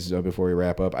things before we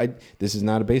wrap up. This is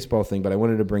not a baseball thing, but I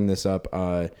wanted to bring this up.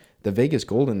 The Vegas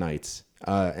Golden Knights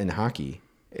in hockey.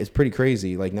 It's pretty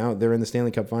crazy. Like now they're in the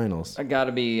Stanley Cup Finals. It got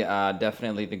to be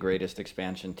definitely the greatest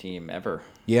expansion team ever.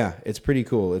 Yeah, it's pretty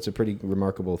cool. It's a pretty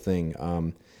remarkable thing.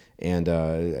 And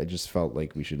I just felt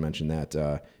like we should mention that.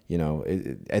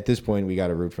 At this point, we got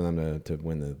to root for them to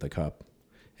win the cup.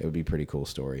 It would be a pretty cool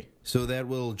story. So that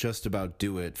will just about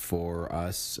do it for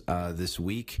us this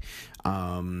week.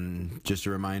 Just a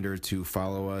reminder to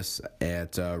follow us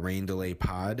at Rain Delay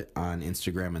Pod on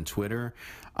Instagram and Twitter,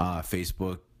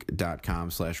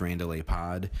 Facebook.com/Rain Delay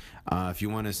Pod. If you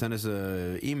want to send us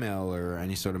an email or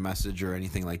any sort of message or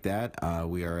anything like that,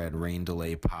 we are at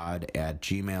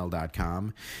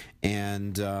raindelaypod@gmail.com.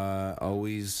 And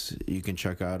always, you can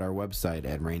check out our website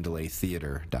at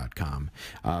raindelaytheater.com.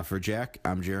 For Jack,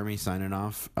 I'm Jeremy signing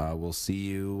off. We'll see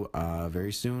you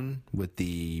very soon with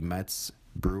the Mets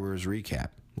Brewers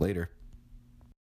recap. Later.